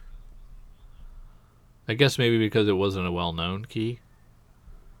 I guess maybe because it wasn't a well-known key.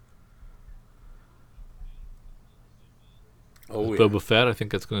 Oh, yeah. Boba Fett, I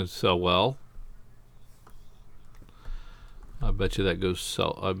think that's going to sell well. I bet you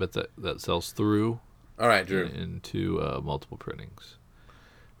that I bet that sells through All right, Drew. into multiple printings.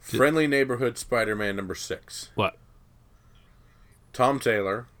 Friendly Neighborhood Spider-Man number 6. What? Tom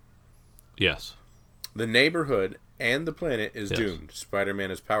Taylor. Yes. The neighborhood and the planet is Yes. doomed. Spider-Man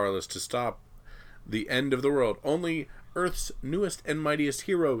is powerless to stop the end of the world. Only Earth's newest and mightiest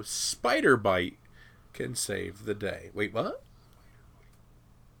hero, Spider-Bite, can save the day. Wait, what?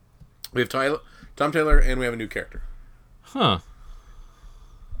 We have Tom Taylor, and we have a new character. Huh.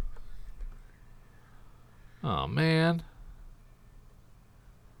 Oh, man.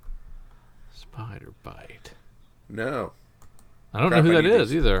 Spider Bite. No. I don't Crap, know who I that need is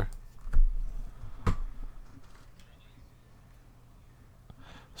these. either.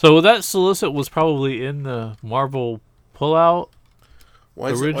 So that solicit was probably in the Marvel pullout.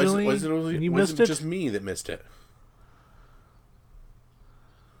 Why is Originally? it You missed it? just me that missed it?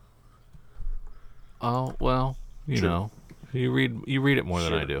 Oh well, you Sure. know, you read it more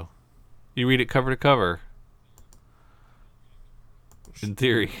than I Sure. do. You read it cover to cover. In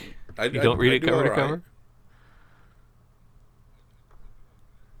theory, you don't read it do cover all to right. cover.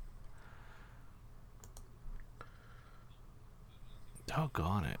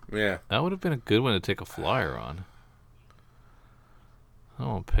 Doggone it! Yeah, That would have been a good one to take a flyer on. I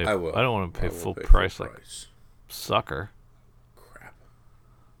don't want to pay. I will. I don't want to pay I will full pay price like price. sucker. Crap.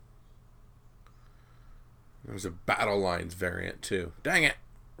 There's a Battle Lines variant too. Dang it!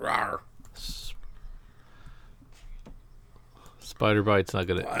 Rawr. Spider Bite's not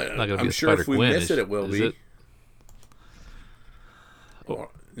gonna be I'm a sure Spider if we Gwen. miss it, it will be. It?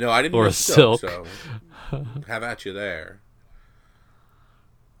 No, I didn't Or miss a Silk, Silk. so have at you there.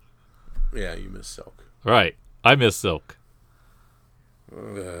 Yeah, you missed Silk. Right. I miss Silk.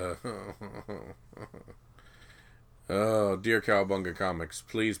 Oh, dear Cowabunga Comics,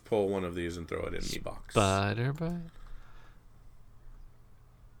 please pull one of these and throw it in the box. Spider Bite.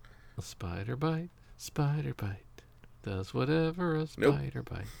 Spider Bite. Spider Bite. Does whatever a spider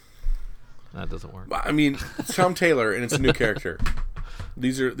bite. That doesn't work. I mean, it's Tom Taylor, and it's a new character.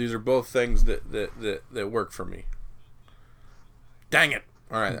 These are both things that work for me. Dang it!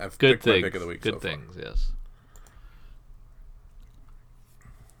 All right, I've Good picked things. my pick of the week. Good so far. things. Yes.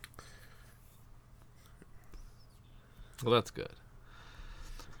 Well, that's good.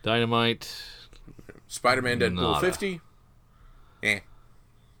 Dynamite. Spider-Man Deadpool Nada. 50.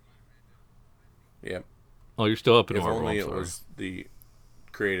 Yep. Oh, you're still up in If Marvel. only I'm it sorry. was the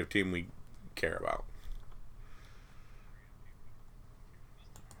creative team we care about.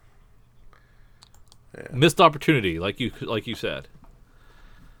 Yeah. Missed opportunity, like you said.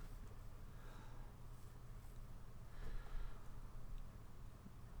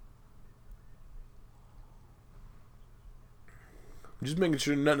 Just making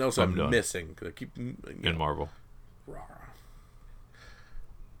sure nothing else I'm done. missing. 'Cause I keep In Marvel.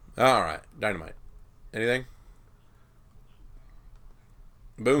 All right, Dynamite. Anything?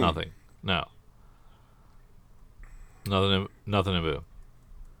 Boom. Nothing. No. Nothing in Boom.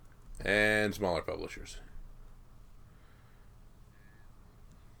 And smaller publishers.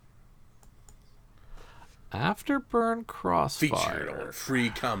 Afterburn Featured Crossfire. on Free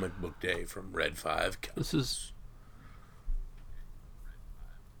Comic Book Day from Red 5. This is.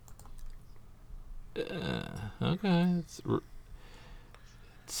 Okay. It's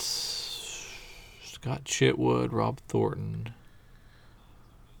Scott Chitwood, Rob Thornton.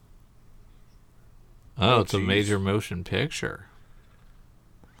 Oh, it's a geez. major motion picture.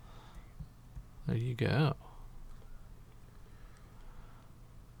 There you go.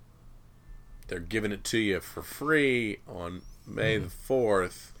 They're giving it to you for free on May the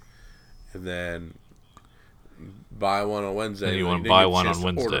 4th. And then buy one on Wednesday. And you and want to didn't buy get a one chance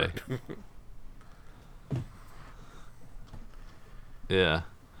on to order Wednesday. it. Yeah.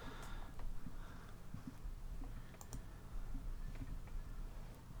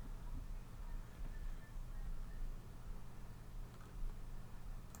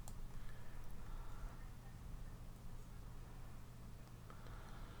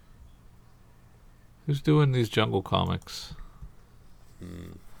 Who's doing these Jungle Comics?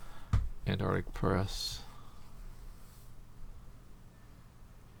 Antarctic Press.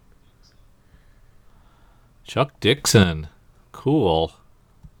 Chuck Dixon. Cool.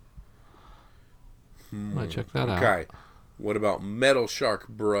 Might check that out. Okay. What about Metal Shark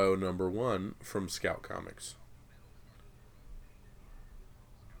Bro #1 from Scout Comics?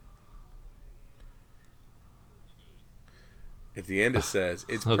 At the end it says,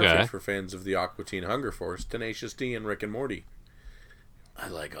 it's Okay. perfect for fans of the Aqua Teen Hunger Force, Tenacious D, and Rick and Morty. I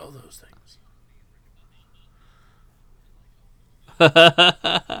like all those things.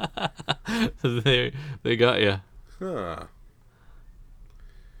 They got you. Huh.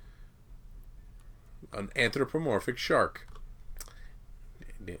 An anthropomorphic shark.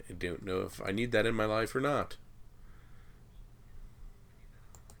 I don't know if I need that in my life or not.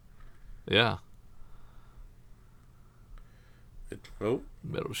 Yeah. Oh,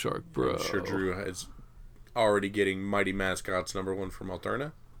 Metal Shark Bro. I'm sure Drew is already getting Mighty Mascots #1 from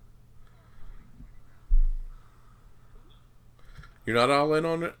Alterna. You're not all in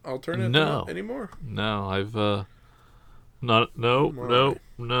on Alterna No. anymore? No, I've not.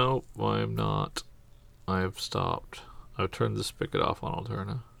 No, I'm not. I've stopped. I've turned the spigot off on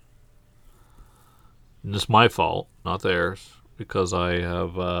Alterna. And it's my fault, not theirs, because I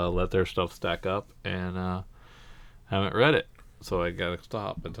have let their stuff stack up and haven't read it. So I gotta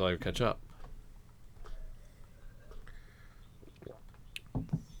stop until I catch up.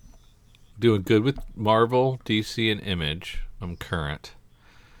 Doing good with Marvel, DC, and Image. I'm current.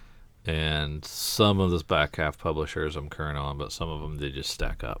 And some of this back half publishers I'm current on, but some of them they just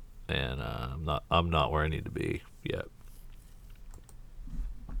stack up, and I'm not where I need to be yet.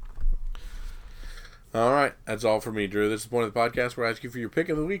 All right, that's all for me, Drew. This is the point of the podcast where I ask you for your pick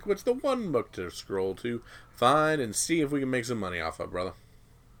of the week. What's the one book to scroll to, find, and see if we can make some money off of, brother?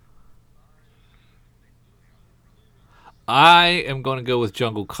 I am going to go with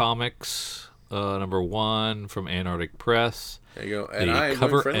Jungle Comics. number 1 from Antarctic Press. There you go. And The I am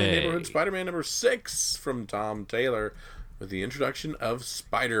cover doing Friendly A. Neighborhood Spider-Man number 6 from Tom Taylor with the introduction of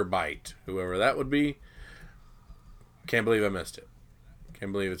Spider Bite. Whoever that would be. Can't believe I missed it.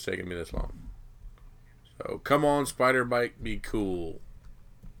 Can't believe it's taken me this long. So come on, Spider Bite, be cool.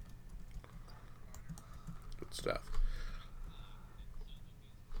 Good stuff.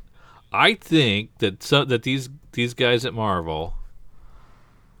 I think that these guys at Marvel,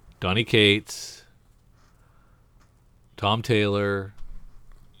 Donny Cates, Tom Taylor,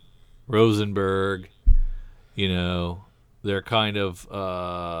 Rosenberg, they're kind of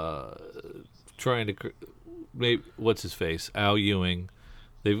trying to maybe what's his face, Al Ewing.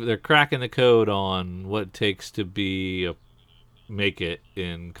 They're cracking the code on what it takes to make it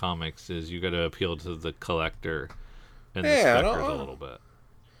in comics. Is you got to appeal to the collector and the speckers a little bit.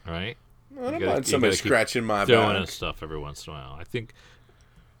 Right? I don't mind somebody scratching my back. Throwing in stuff every once in a while. I think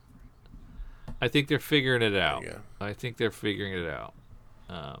they're figuring it out. I think they're figuring it out.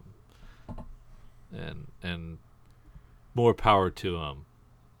 And more power to them.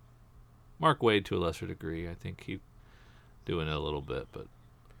 Mark Waid to a lesser degree. I think he's doing it a little bit, but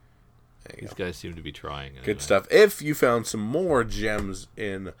these guys seem to be trying. Good stuff. If you found some more gems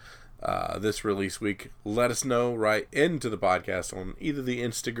in this release week, let us know right into the podcast on either the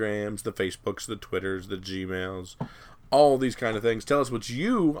Instagrams, the Facebooks, the Twitters, the Gmails, all these kind of things. Tell us what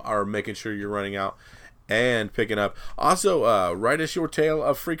you are making sure you're running out and picking up. Also, write us your tale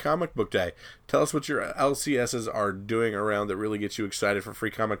of Free Comic Book Day. Tell us what your LCSs are doing around that really gets you excited for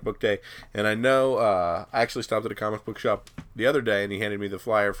Free Comic Book Day. And I know I actually stopped at a comic book shop the other day, and he handed me the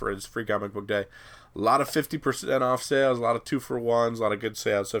flyer for his Free Comic Book Day. A lot of 50% off sales, a lot of 2-for-1s, a lot of good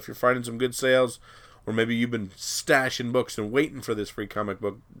sales. So if you're finding some good sales, or maybe you've been stashing books and waiting for this Free Comic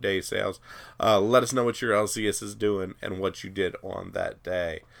Book Day sales, let us know what your LCS is doing and what you did on that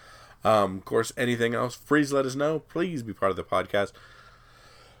day. Of course, anything else, please let us know. Please be part of the podcast.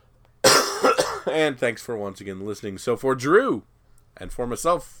 And thanks for once again listening. So for Drew and for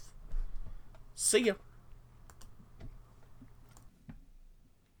myself, see ya.